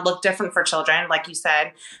lives. It's going to look different for children, like you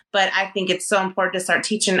said. But I think it's so important to start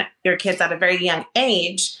teaching your kids at a very young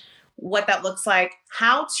age what that looks like,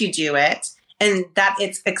 how to do it, and that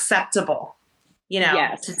it's acceptable,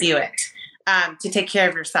 to do it, to take care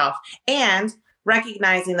of yourself, and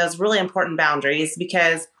recognizing those really important boundaries,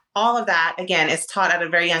 because all of that, again, is taught at a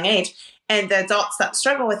very young age. And the adults that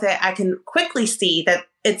struggle with it, I can quickly see that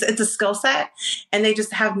it's a skill set and they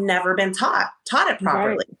just have never been taught it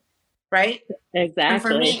properly. Right? Exactly. And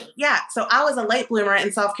for me, so I was a late bloomer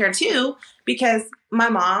in self-care too, because my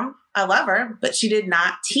mom, I love her, but she did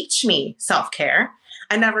not teach me self-care.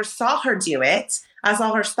 I never saw her do it. I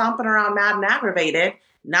saw her stomping around mad and aggravated,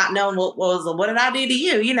 not knowing what did I do to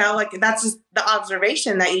you? That's just the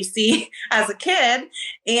observation that you see as a kid.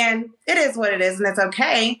 And it is what it is, and it's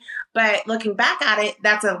okay. But looking back at it,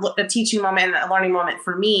 that's a teaching moment, a learning moment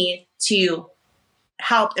for me to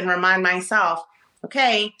help and remind myself,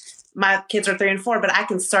 okay, my kids are 3 and 4, but I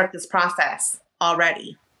can start this process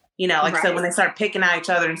already. So when they start picking at each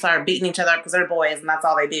other and start beating each other up because they're boys and that's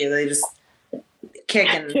all they do, they just kick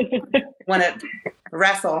and want to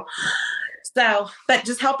wrestle. So, but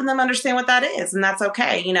just helping them understand what that is, and that's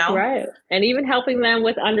okay, Right. And even helping them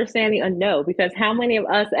with understanding a no, because how many of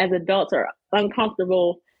us as adults are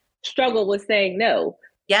uncomfortable, struggle with saying no?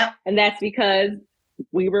 Yep. And that's because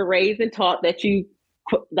we were raised and taught that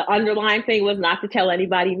the underlying thing was not to tell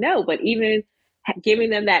anybody no, but even giving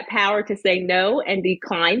them that power to say no and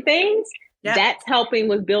decline things, that's helping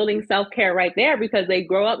with building self-care right there, because they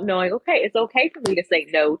grow up knowing, okay, it's okay for me to say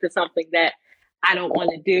no to something that I don't want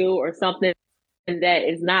to do, or something that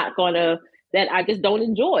is not that I just don't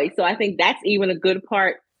enjoy. So I think that's even a good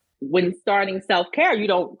part when starting self-care.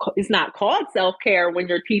 It's not called self-care when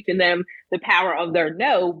you're teaching them the power of their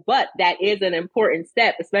no, but that is an important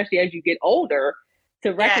step, especially as you get older, to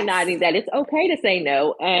recognizing that it's okay to say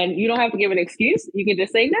no, and you don't have to give an excuse. You can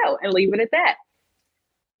just say no and leave it at that.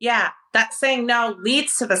 Yeah, that saying no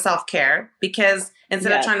leads to the self-care, because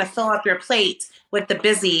instead of trying to fill up your plate with the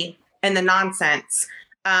busy and the nonsense,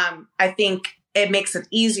 I think it makes it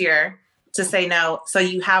easier to say no, so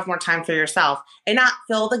you have more time for yourself and not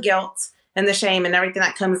feel the guilt and the shame and everything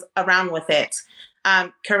that comes around with it.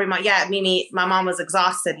 Kirby, Mimi, my mom was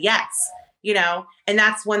exhausted. Yes. And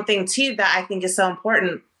that's one thing too that I think is so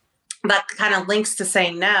important, that kind of links to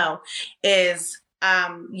saying no, is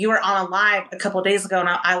you were on a live a couple of days ago, and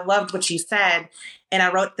I loved what you said, and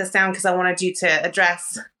I wrote this down because I wanted you to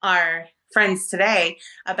address our friends today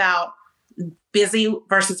about busy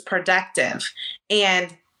versus productive.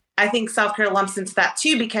 And I think self-care lumps into that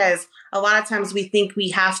too, because a lot of times we think we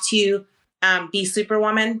have to be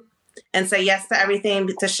superwoman and say yes to everything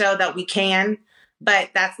to show that we can.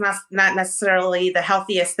 But that's not necessarily the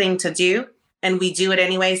healthiest thing to do. And we do it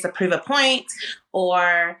anyways to prove a point,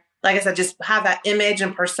 or, like I said, just have that image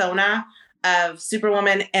and persona of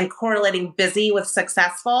superwoman and correlating busy with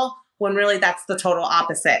successful, when really that's the total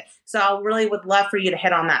opposite. So I really would love for you to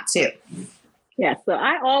hit on that too. Yeah, so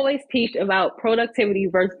I always teach about productivity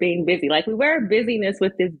versus being busy. Like, we wear busyness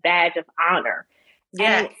with this badge of honor.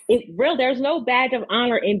 Yeah. And there's no badge of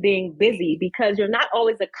honor in being busy, because you're not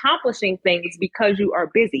always accomplishing things because you are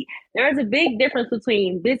busy. There is a big difference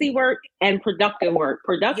between busy work and productive work.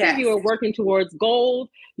 Productive, you are working towards goals.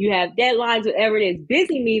 You have deadlines, whatever it is.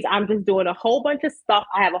 Busy means I'm just doing a whole bunch of stuff.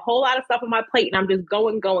 I have a whole lot of stuff on my plate, and I'm just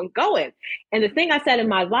going. And the thing I said in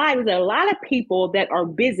my live is that a lot of people that are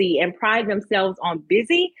busy and pride themselves on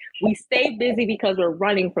busy, we stay busy because we're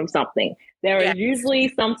running from something. There is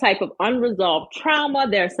usually some type of unresolved trauma.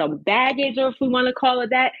 There's some baggage, or if we want to call it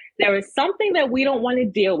that. There is something that we don't want to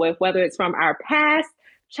deal with, whether it's from our past,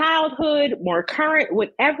 childhood, more current,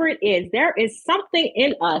 whatever it is. There is something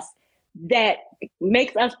in us that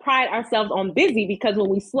makes us pride ourselves on busy, because when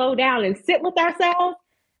we slow down and sit with ourselves,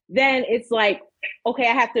 then it's like, okay,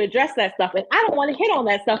 I have to address that stuff. And I don't want to hit on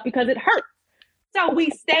that stuff because it hurts. So we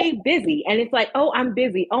stay busy, and it's like, oh, I'm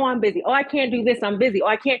busy. Oh, I'm busy. Oh, I can't do this. I'm busy. Oh,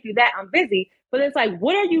 I can't do that. I'm busy. But it's like,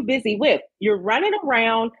 what are you busy with? You're running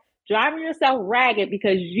around, driving yourself ragged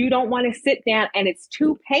because you don't want to sit down, and it's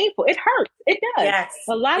too painful. It hurts. It does. Yes.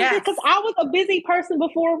 A lot of it, because I was a busy person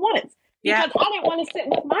before once, because I didn't want to sit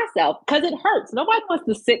with myself, because it hurts. Nobody wants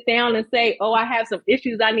to sit down and say, oh, I have some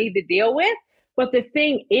issues I need to deal with. But the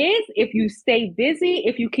thing is, if you stay busy,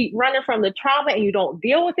 if you keep running from the trauma and you don't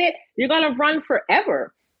deal with it, you're going to run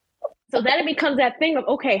forever. So then it becomes that thing of,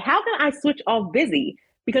 okay, how can I switch off busy?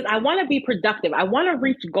 Because I want to be productive. I want to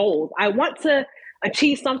reach goals. I want to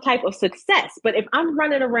achieve some type of success. But if I'm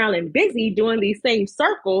running around and busy doing these same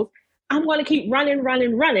circles, I'm going to keep running,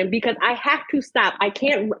 because I have to stop. I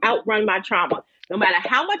can't outrun my trauma. No matter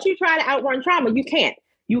how much you try to outrun trauma, you can't.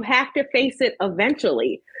 You have to face it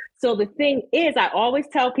eventually. So the thing is, I always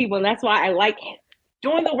tell people, and that's why I like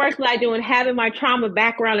doing the work that I do and having my trauma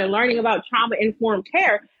background and learning about trauma informed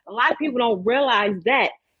care, a lot of people don't realize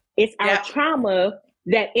that it's our trauma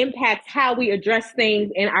that impacts how we address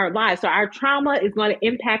things in our lives. So our trauma is going to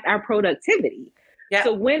impact our productivity. Yep.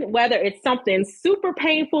 So whether it's something super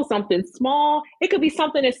painful, something small, it could be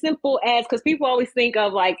something as simple as, because people always think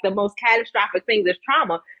of like the most catastrophic things as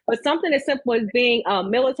trauma, but something as simple as being a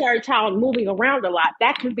military child moving around a lot,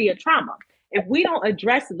 that can be a trauma. If we don't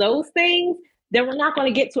address those things, then we're not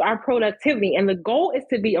going to get to our productivity. And the goal is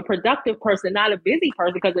to be a productive person, not a busy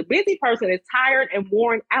person, because a busy person is tired and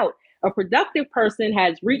worn out. A productive person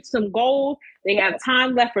has reached some goals. They have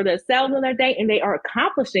time left for themselves in their day, and they are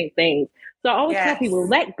accomplishing things. So I always tell people,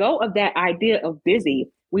 let go of that idea of busy.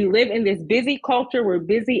 We live in this busy culture where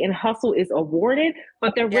busy and hustle is awarded,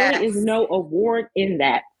 but there really is no award in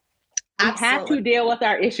that. We have to deal with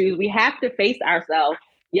our issues. We have to face ourselves.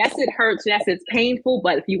 Yes, it hurts. Yes, it's painful.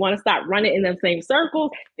 But if you want to stop running in them same circles,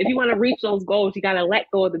 if you want to reach those goals, you got to let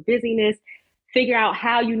go of the busyness, figure out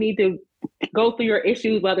how you need to go through your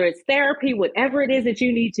issues, whether it's therapy, whatever it is that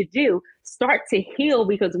you need to do, start to heal.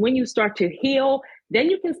 Because when you start to heal, then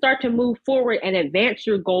you can start to move forward and advance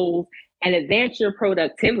your goals and advance your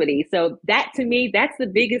productivity. So that, to me, that's the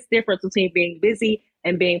biggest difference between being busy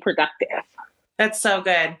and being productive. That's so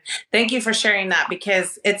good. Thank you for sharing that,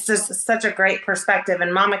 because it's just such a great perspective.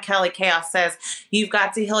 And Mama Kelly Chaos says, you've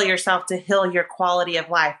got to heal yourself to heal your quality of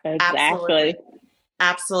life. Exactly.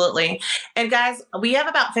 Absolutely. And guys, we have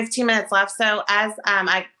about 15 minutes left. So as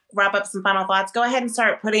I wrap up some final thoughts, go ahead and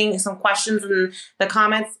start putting some questions in the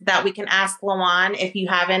comments that we can ask LaJuan if you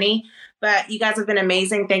have any. But you guys have been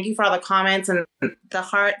amazing. Thank you for all the comments and the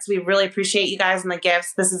hearts. We really appreciate you guys and the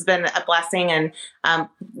gifts. This has been a blessing. And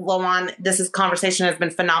LaJuan, this conversation has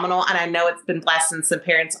been phenomenal. And I know it's been blessing some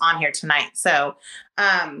parents on here tonight. So,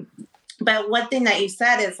 but one thing that you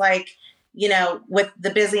said is like, you know, with the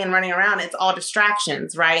busy and running around, it's all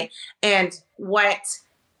distractions, right? And what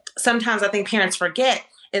sometimes I think parents forget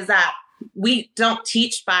is that we don't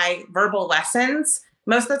teach by verbal lessons.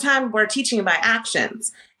 Most of the time we're teaching by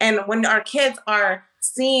actions. And when our kids are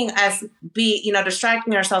seeing us be, you know,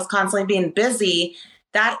 distracting ourselves, constantly being busy,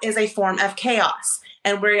 that is a form of chaos.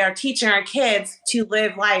 And we are teaching our kids to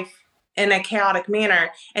live life in a chaotic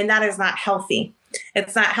manner. And that is not healthy.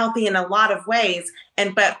 It's not healthy in a lot of ways.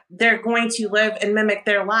 But they're going to live and mimic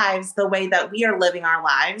their lives the way that we are living our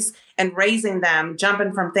lives and raising them,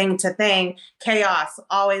 jumping from thing to thing, chaos,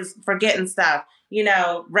 always forgetting stuff, you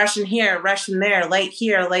know, rushing here, rushing there, late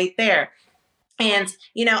here, late there. And,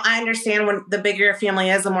 you know, I understand when the bigger your family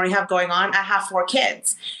is, the more you have going on. I have 4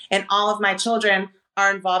 kids and all of my children are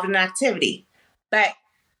involved in activity. But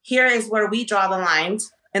here is where we draw the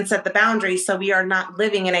lines and set the boundaries so we are not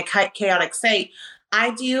living in a chaotic state.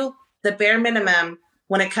 I do the bare minimum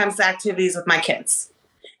when it comes to activities with my kids.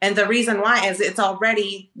 And the reason why is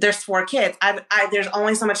there's 4 kids. There's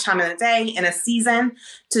only so much time in the day in a season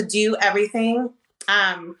to do everything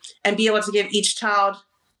and be able to give each child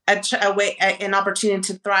an opportunity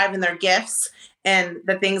to thrive in their gifts and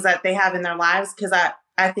the things that they have in their lives. Because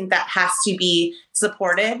I think that has to be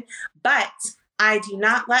supported. But I do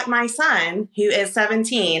not let my son, who is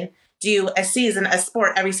 17, do a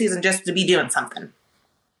sport every season just to be doing something.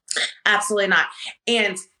 Absolutely not.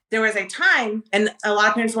 And there was a time, and a lot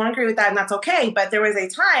of parents won't agree with that, and that's okay, but there was a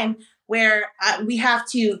time where we have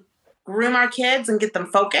to groom our kids and get them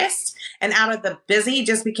focused and out of the busy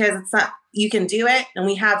just because it's not, you can do it and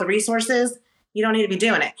we have the resources, you don't need to be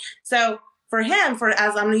doing it. So for him,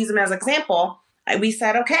 as I'm going to use him as an example, we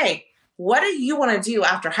said, okay, what do you want to do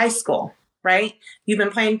after high school, right? You've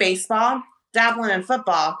been playing baseball, dabbling in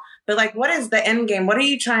football, but like, what is the end game? What are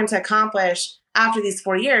you trying to accomplish after these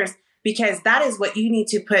 4 years? Because that is what you need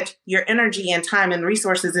to put your energy and time and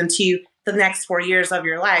resources into the next 4 years of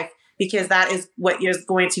your life, because that is what is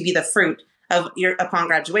going to be the fruit of your upon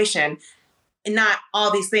graduation, and not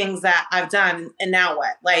all these things that I've done. And now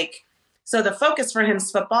what? Like, so the focus for him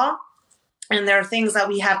is football. And there are things that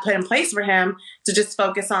we have put in place for him to just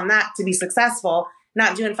focus on that to be successful,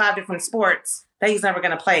 not doing 5 different sports that he's never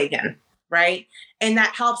going to play again. Right. And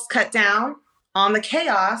that helps cut down on the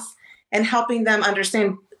chaos and helping them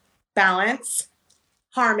understand balance,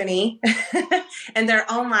 harmony in their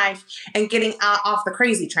own life and getting off the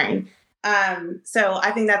crazy train. So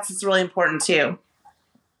I think that's really important too.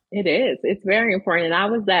 It is. It's very important. And I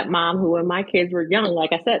was that mom who, when my kids were young,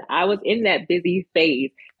 like I said, I was in that busy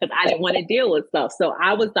phase because I didn't want to deal with stuff. So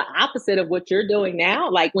I was the opposite of what you're doing now.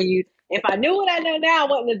 Like if I knew what I know now, I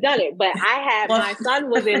wouldn't have done it. But my son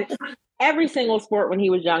was in every single sport when he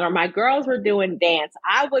was younger. My girls were doing dance.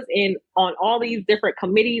 I was on all these different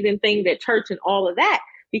committees and things at church and all of that.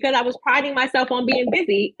 because I was priding myself on being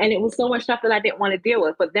busy, and it was so much stuff that I didn't want to deal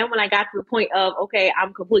with. But then when I got to the point of, okay,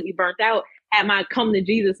 I'm completely burnt out at my come to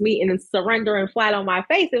Jesus meeting and surrendering flat on my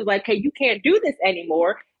face, it was like, hey, you can't do this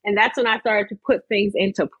anymore. And that's when I started to put things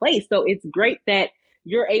into place. So it's great that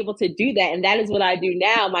you're able to do that. And that is what I do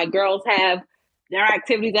now. My girls have their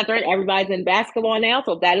activities that they're in. Everybody's in basketball now.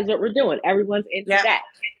 So that is what we're doing. Everyone's into that.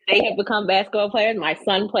 They have become basketball players. My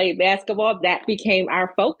son played basketball. That became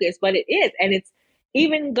our focus. But it is. And it's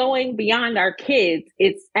even going beyond our kids.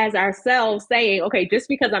 It's as ourselves saying, okay, just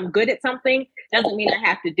because I'm good at something doesn't mean I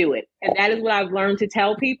have to do it. And that is what I've learned to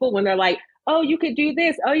tell people when they're like, oh, you could do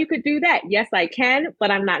this. Oh, you could do that. Yes, I can, but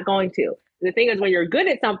I'm not going to. The thing is, when you're good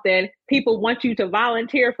at something, people want you to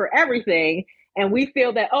volunteer for everything. And we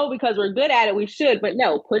feel that, oh, because we're good at it, we should. But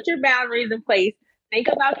no, put your boundaries in place. Think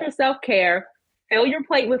about your self-care. Fill your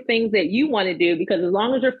plate with things that you want to do, because as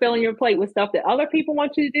long as you're filling your plate with stuff that other people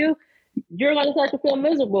want you to do, you're going to start to feel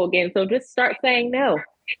miserable again. So just start saying no.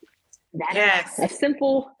 That's a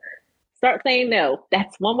simple, start saying no.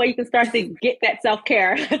 That's one way you can start to get that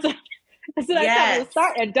self-care. That's what I tell them.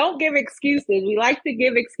 Start, and don't give excuses. We like to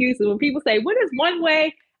give excuses. When people say, what is one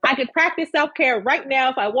way I could practice self-care right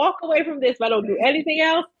now if I walk away from this, if I don't do anything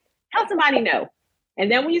else? Tell somebody no.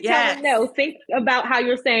 And then when you tell them no, think about how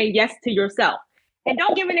you're saying yes to yourself. And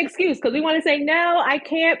don't give an excuse, because we want to say, no, I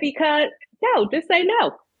can't because, no, just say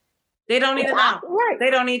no. They don't need to know. Right.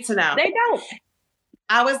 They don't need to know. They don't.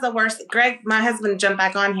 I was the worst. Greg, my husband, jumped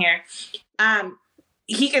back on here.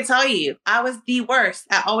 He could tell you I was the worst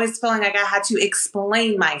at always feeling like I had to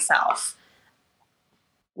explain myself.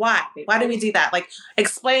 Why? Why do we do that? Like,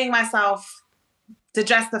 explaining myself to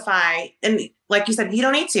justify. And like you said, you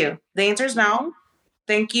don't need to. The answer is no.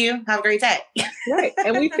 Thank you. Have a great day. Right.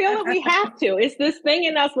 And we feel that we have to. It's this thing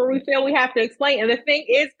in us where we feel we have to explain. And the thing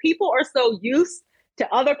is, people are so used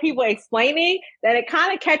to other people explaining that it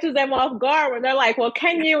kind of catches them off guard when they're like, well,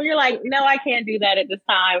 can you? And you're like, no, I can't do that at this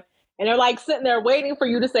time. And they're like sitting there waiting for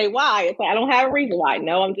you to say why. It's like, I don't have a reason why.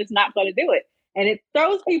 No, I'm just not going to do it. And it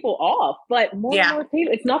throws people off. But more and more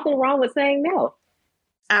people, it's nothing wrong with saying no.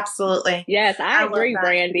 Absolutely. Yes, I agree,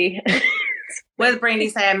 Brandy. What did Brandy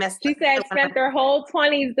say? I missed. She said spent their whole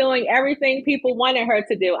 20s doing everything people wanted her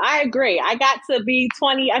to do. I agree. I got to be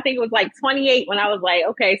 20. I think it was like 28 when I was like,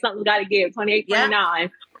 okay, something's got to give. 28,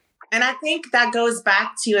 29. And I think that goes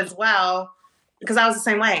back to as well, because I was the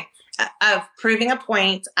same way. Of proving a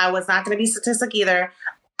point. I was not going to be statistic either.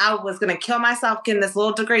 I was going to kill myself getting this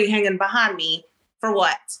little degree hanging behind me. For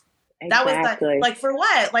what? Exactly. That was like, for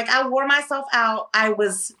what? Like, I wore myself out. I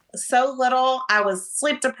was so little. I was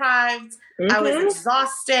sleep deprived. I was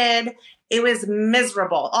exhausted. It was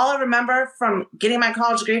miserable. All I remember from getting my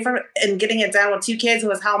college degree and getting it done with 2 kids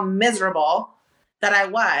was how miserable that I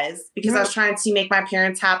was, because I was trying to make my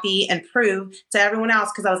parents happy and prove to everyone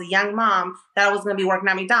else, because I was a young mom, that I was going to be working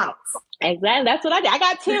at McDonald's. Exactly. That's what I did. I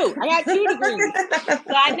got 2. I got 2 degrees.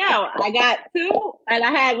 So I know. I got 2. And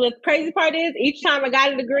I had, the crazy part is, each time I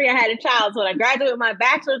got a degree, I had a child. So when I graduated with my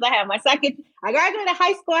bachelor's, I had my second. I graduated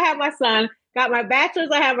high school, I had my son. Got my bachelor's,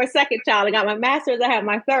 I have my second child. I got my master's, I have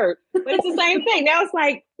my third. But it's the same thing. Now it's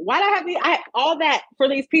like, why do I have all that for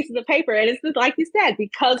these pieces of paper? And it's just like you said,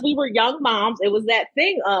 because we were young moms, it was that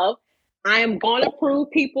thing of, I am going to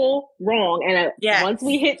prove people wrong. And once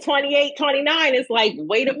we hit 28, 29, it's like,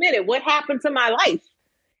 wait a minute, what happened to my life?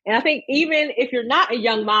 And I think even if you're not a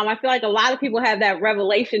young mom, I feel like a lot of people have that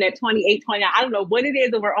revelation at 28, 29. I don't know what it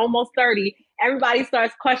is, and we're almost 30. Everybody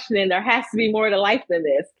starts questioning, there has to be more to life than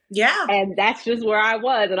this. Yeah. And that's just where I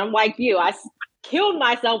was. And I'm like you. I killed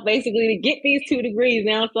myself basically to get these 2 degrees.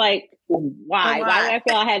 Now it's like, why? Why did I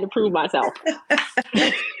feel I had to prove myself?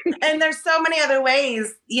 And there's so many other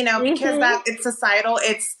ways, because that it's societal.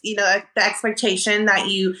 It's, the expectation that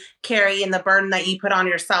you carry and the burden that you put on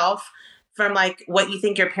yourself from like what you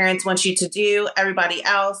think your parents want you to do, everybody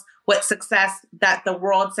else, what success that the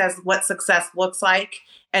world says what success looks like,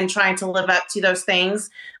 and trying to live up to those things.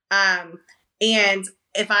 And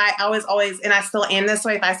if I always, and I still am this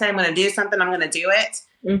way, if I say I'm going to do something, I'm going to do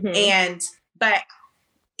it. But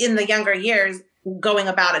in the younger years, going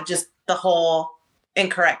about it just the whole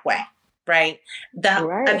incorrect way, right?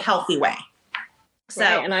 The unhealthy way. So,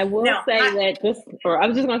 and I will say that I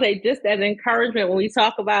was just going to say, just as encouragement, when we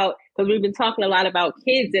talk about, because we've been talking a lot about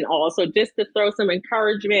kids and all, so just to throw some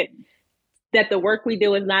encouragement that the work we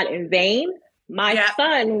do is not in vain. My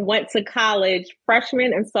son went to college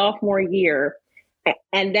freshman and sophomore year.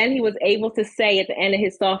 And then he was able to say at the end of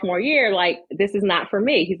his sophomore year, like, this is not for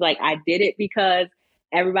me. He's like, I did it because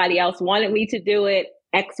everybody else wanted me to do it,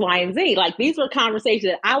 X, Y, and Z. Like, these were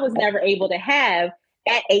conversations that I was never able to have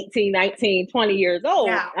at 18, 19, 20 years old.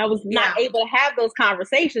 Yeah. I was not able to have those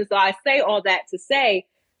conversations. So I say all that to say,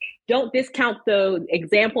 don't discount the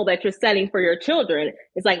example that you're setting for your children.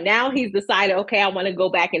 It's like now he's decided, okay, I want to go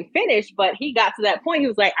back and finish. But he got to that point. He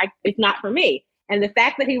was like, it's not for me. And the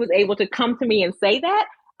fact that he was able to come to me and say that,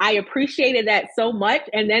 I appreciated that so much.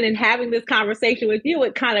 And then in having this conversation with you,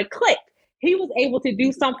 it kind of clicked. He was able to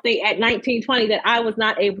do something at 19, 20 that I was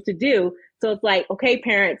not able to do. So it's like, okay,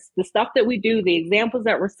 parents, the stuff that we do, the examples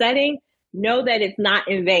that we're setting, know that it's not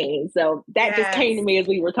in vain. So that just came to me as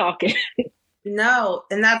we were talking. No,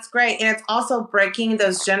 and that's great. And it's also breaking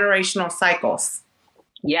those generational cycles.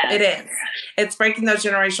 Yeah, it is. It's breaking those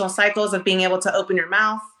generational cycles of being able to open your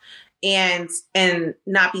mouth and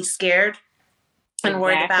not be scared and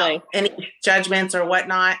worried about any judgments or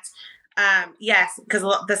whatnot. Yes, because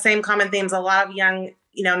the same common themes, a lot of young,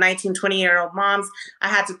 19, 20-year-old moms, I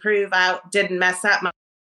had to prove I didn't mess up my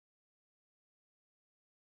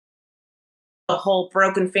whole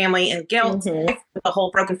broken family and guilt, the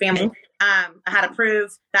whole broken family. I had to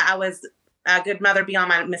prove that I was a good mother beyond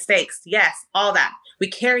my mistakes. Yes, all that. We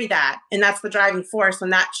carry that, and that's the driving force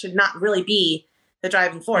when that should not really be the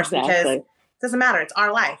driving force because it doesn't matter. It's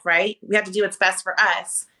our life, right? We have to do what's best for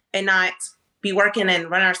us and not be working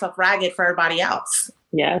and running ourselves ragged for everybody else.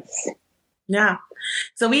 Yes. Yeah.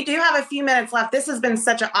 So we do have a few minutes left. This has been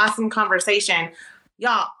such an awesome conversation.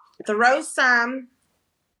 Y'all, throw some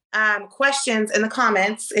questions in the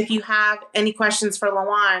comments if you have any questions for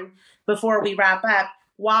LaJuan before we wrap up.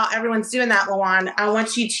 While everyone's doing that, LaJuan, I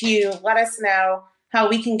want you to let us know how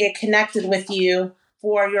we can get connected with you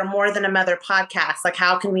for your More Than a Mother podcast. Like,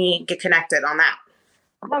 how can we get connected on that?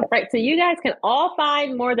 All right. So you guys can all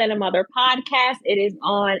find More Than a Mother podcast. It is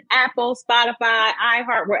on Apple, Spotify,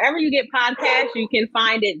 iHeart, wherever you get podcasts, you can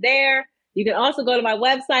find it there. You can also go to my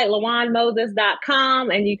website, LaJuanMoses.com,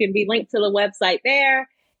 and you can be linked to the website there.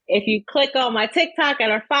 If you click on my TikTok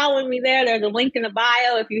and are following me there, there's a link in the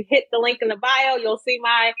bio. If you hit the link in the bio, you'll see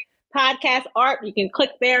my podcast art. You can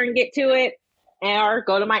click there and get to it. Or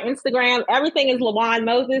go to my Instagram. Everything is LaJuan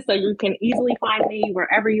Moses, so you can easily find me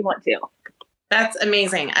wherever you want to. That's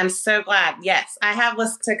amazing. I'm so glad. Yes, I have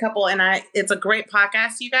listened to a couple, and it's a great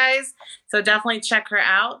podcast, you guys. So definitely check her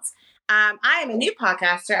out. I am a new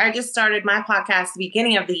podcaster. I just started my podcast at the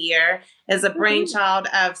beginning of the year as a brainchild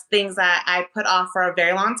of things that I put off for a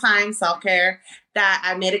very long time, self-care, that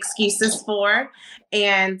I made excuses for.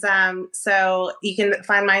 And so you can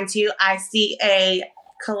find mine too. I see a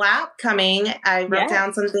collab coming. I wrote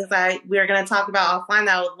down some things that we are going to talk about offline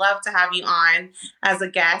that I would love to have you on as a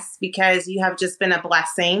guest because you have just been a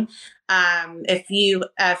blessing. Friends,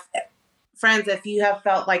 if you have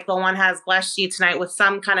felt like LaJuan has blessed you tonight with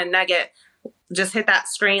some kind of nugget, just hit that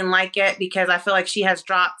screen, like it, because I feel like she has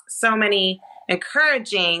dropped so many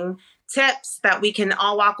encouraging tips that we can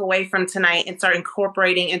all walk away from tonight and start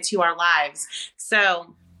incorporating into our lives.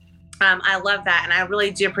 So I love that. And I really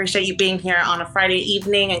do appreciate you being here on a Friday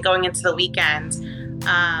evening and going into the weekend.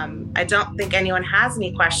 I don't think anyone has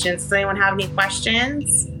any questions. Does anyone have any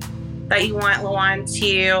questions that you want LaJuan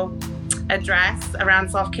to address around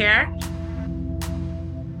self-care?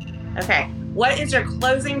 Okay. What is your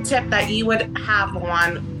closing tip that you would have,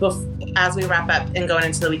 LaJuan, as we wrap up and going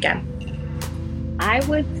into the weekend? I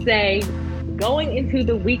would say going into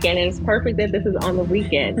the weekend, and it's perfect that this is on the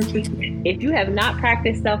weekend, if you have not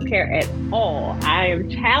practiced self-care at all, I am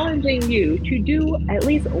challenging you to do at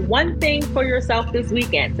least one thing for yourself this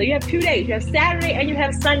weekend. So you have 2 days. You have Saturday and you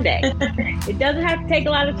have Sunday. It doesn't have to take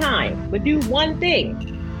a lot of time, but do one thing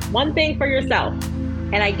for yourself.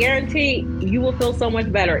 And I guarantee you will feel so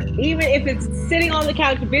much better. Even if it's sitting on the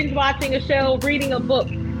couch, binge watching a show, reading a book,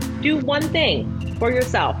 do one thing for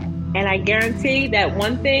yourself. And I guarantee that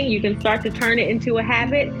one thing, you can start to turn it into a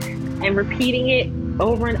habit and repeating it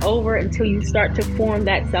over and over until you start to form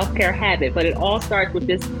that self-care habit. But it all starts with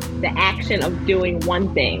the action of doing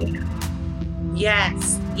one thing.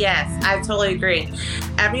 Yes, I totally agree.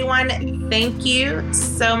 Everyone, thank you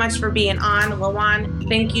so much for being on. LaJuan,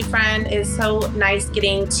 thank you, friend. It's so nice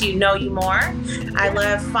getting to know you more. I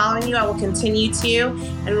love following you. I will continue to,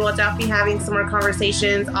 and we will definitely be having some more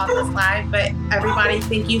conversations off this live. But everybody,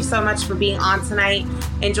 thank you so much for being on tonight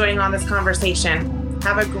and joining on this conversation.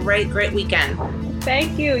 Have a great, great weekend.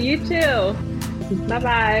 Thank you. You too.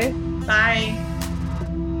 Bye-bye. Bye.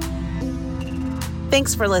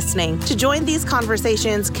 Thanks for listening. To join these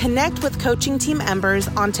conversations, connect with Coaching Team Embers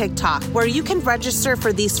on TikTok, where you can register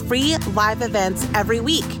for these free live events every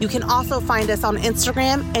week. You can also find us on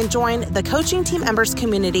Instagram and join the Coaching Team Embers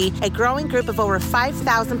community, a growing group of over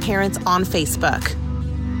 5,000 parents on Facebook.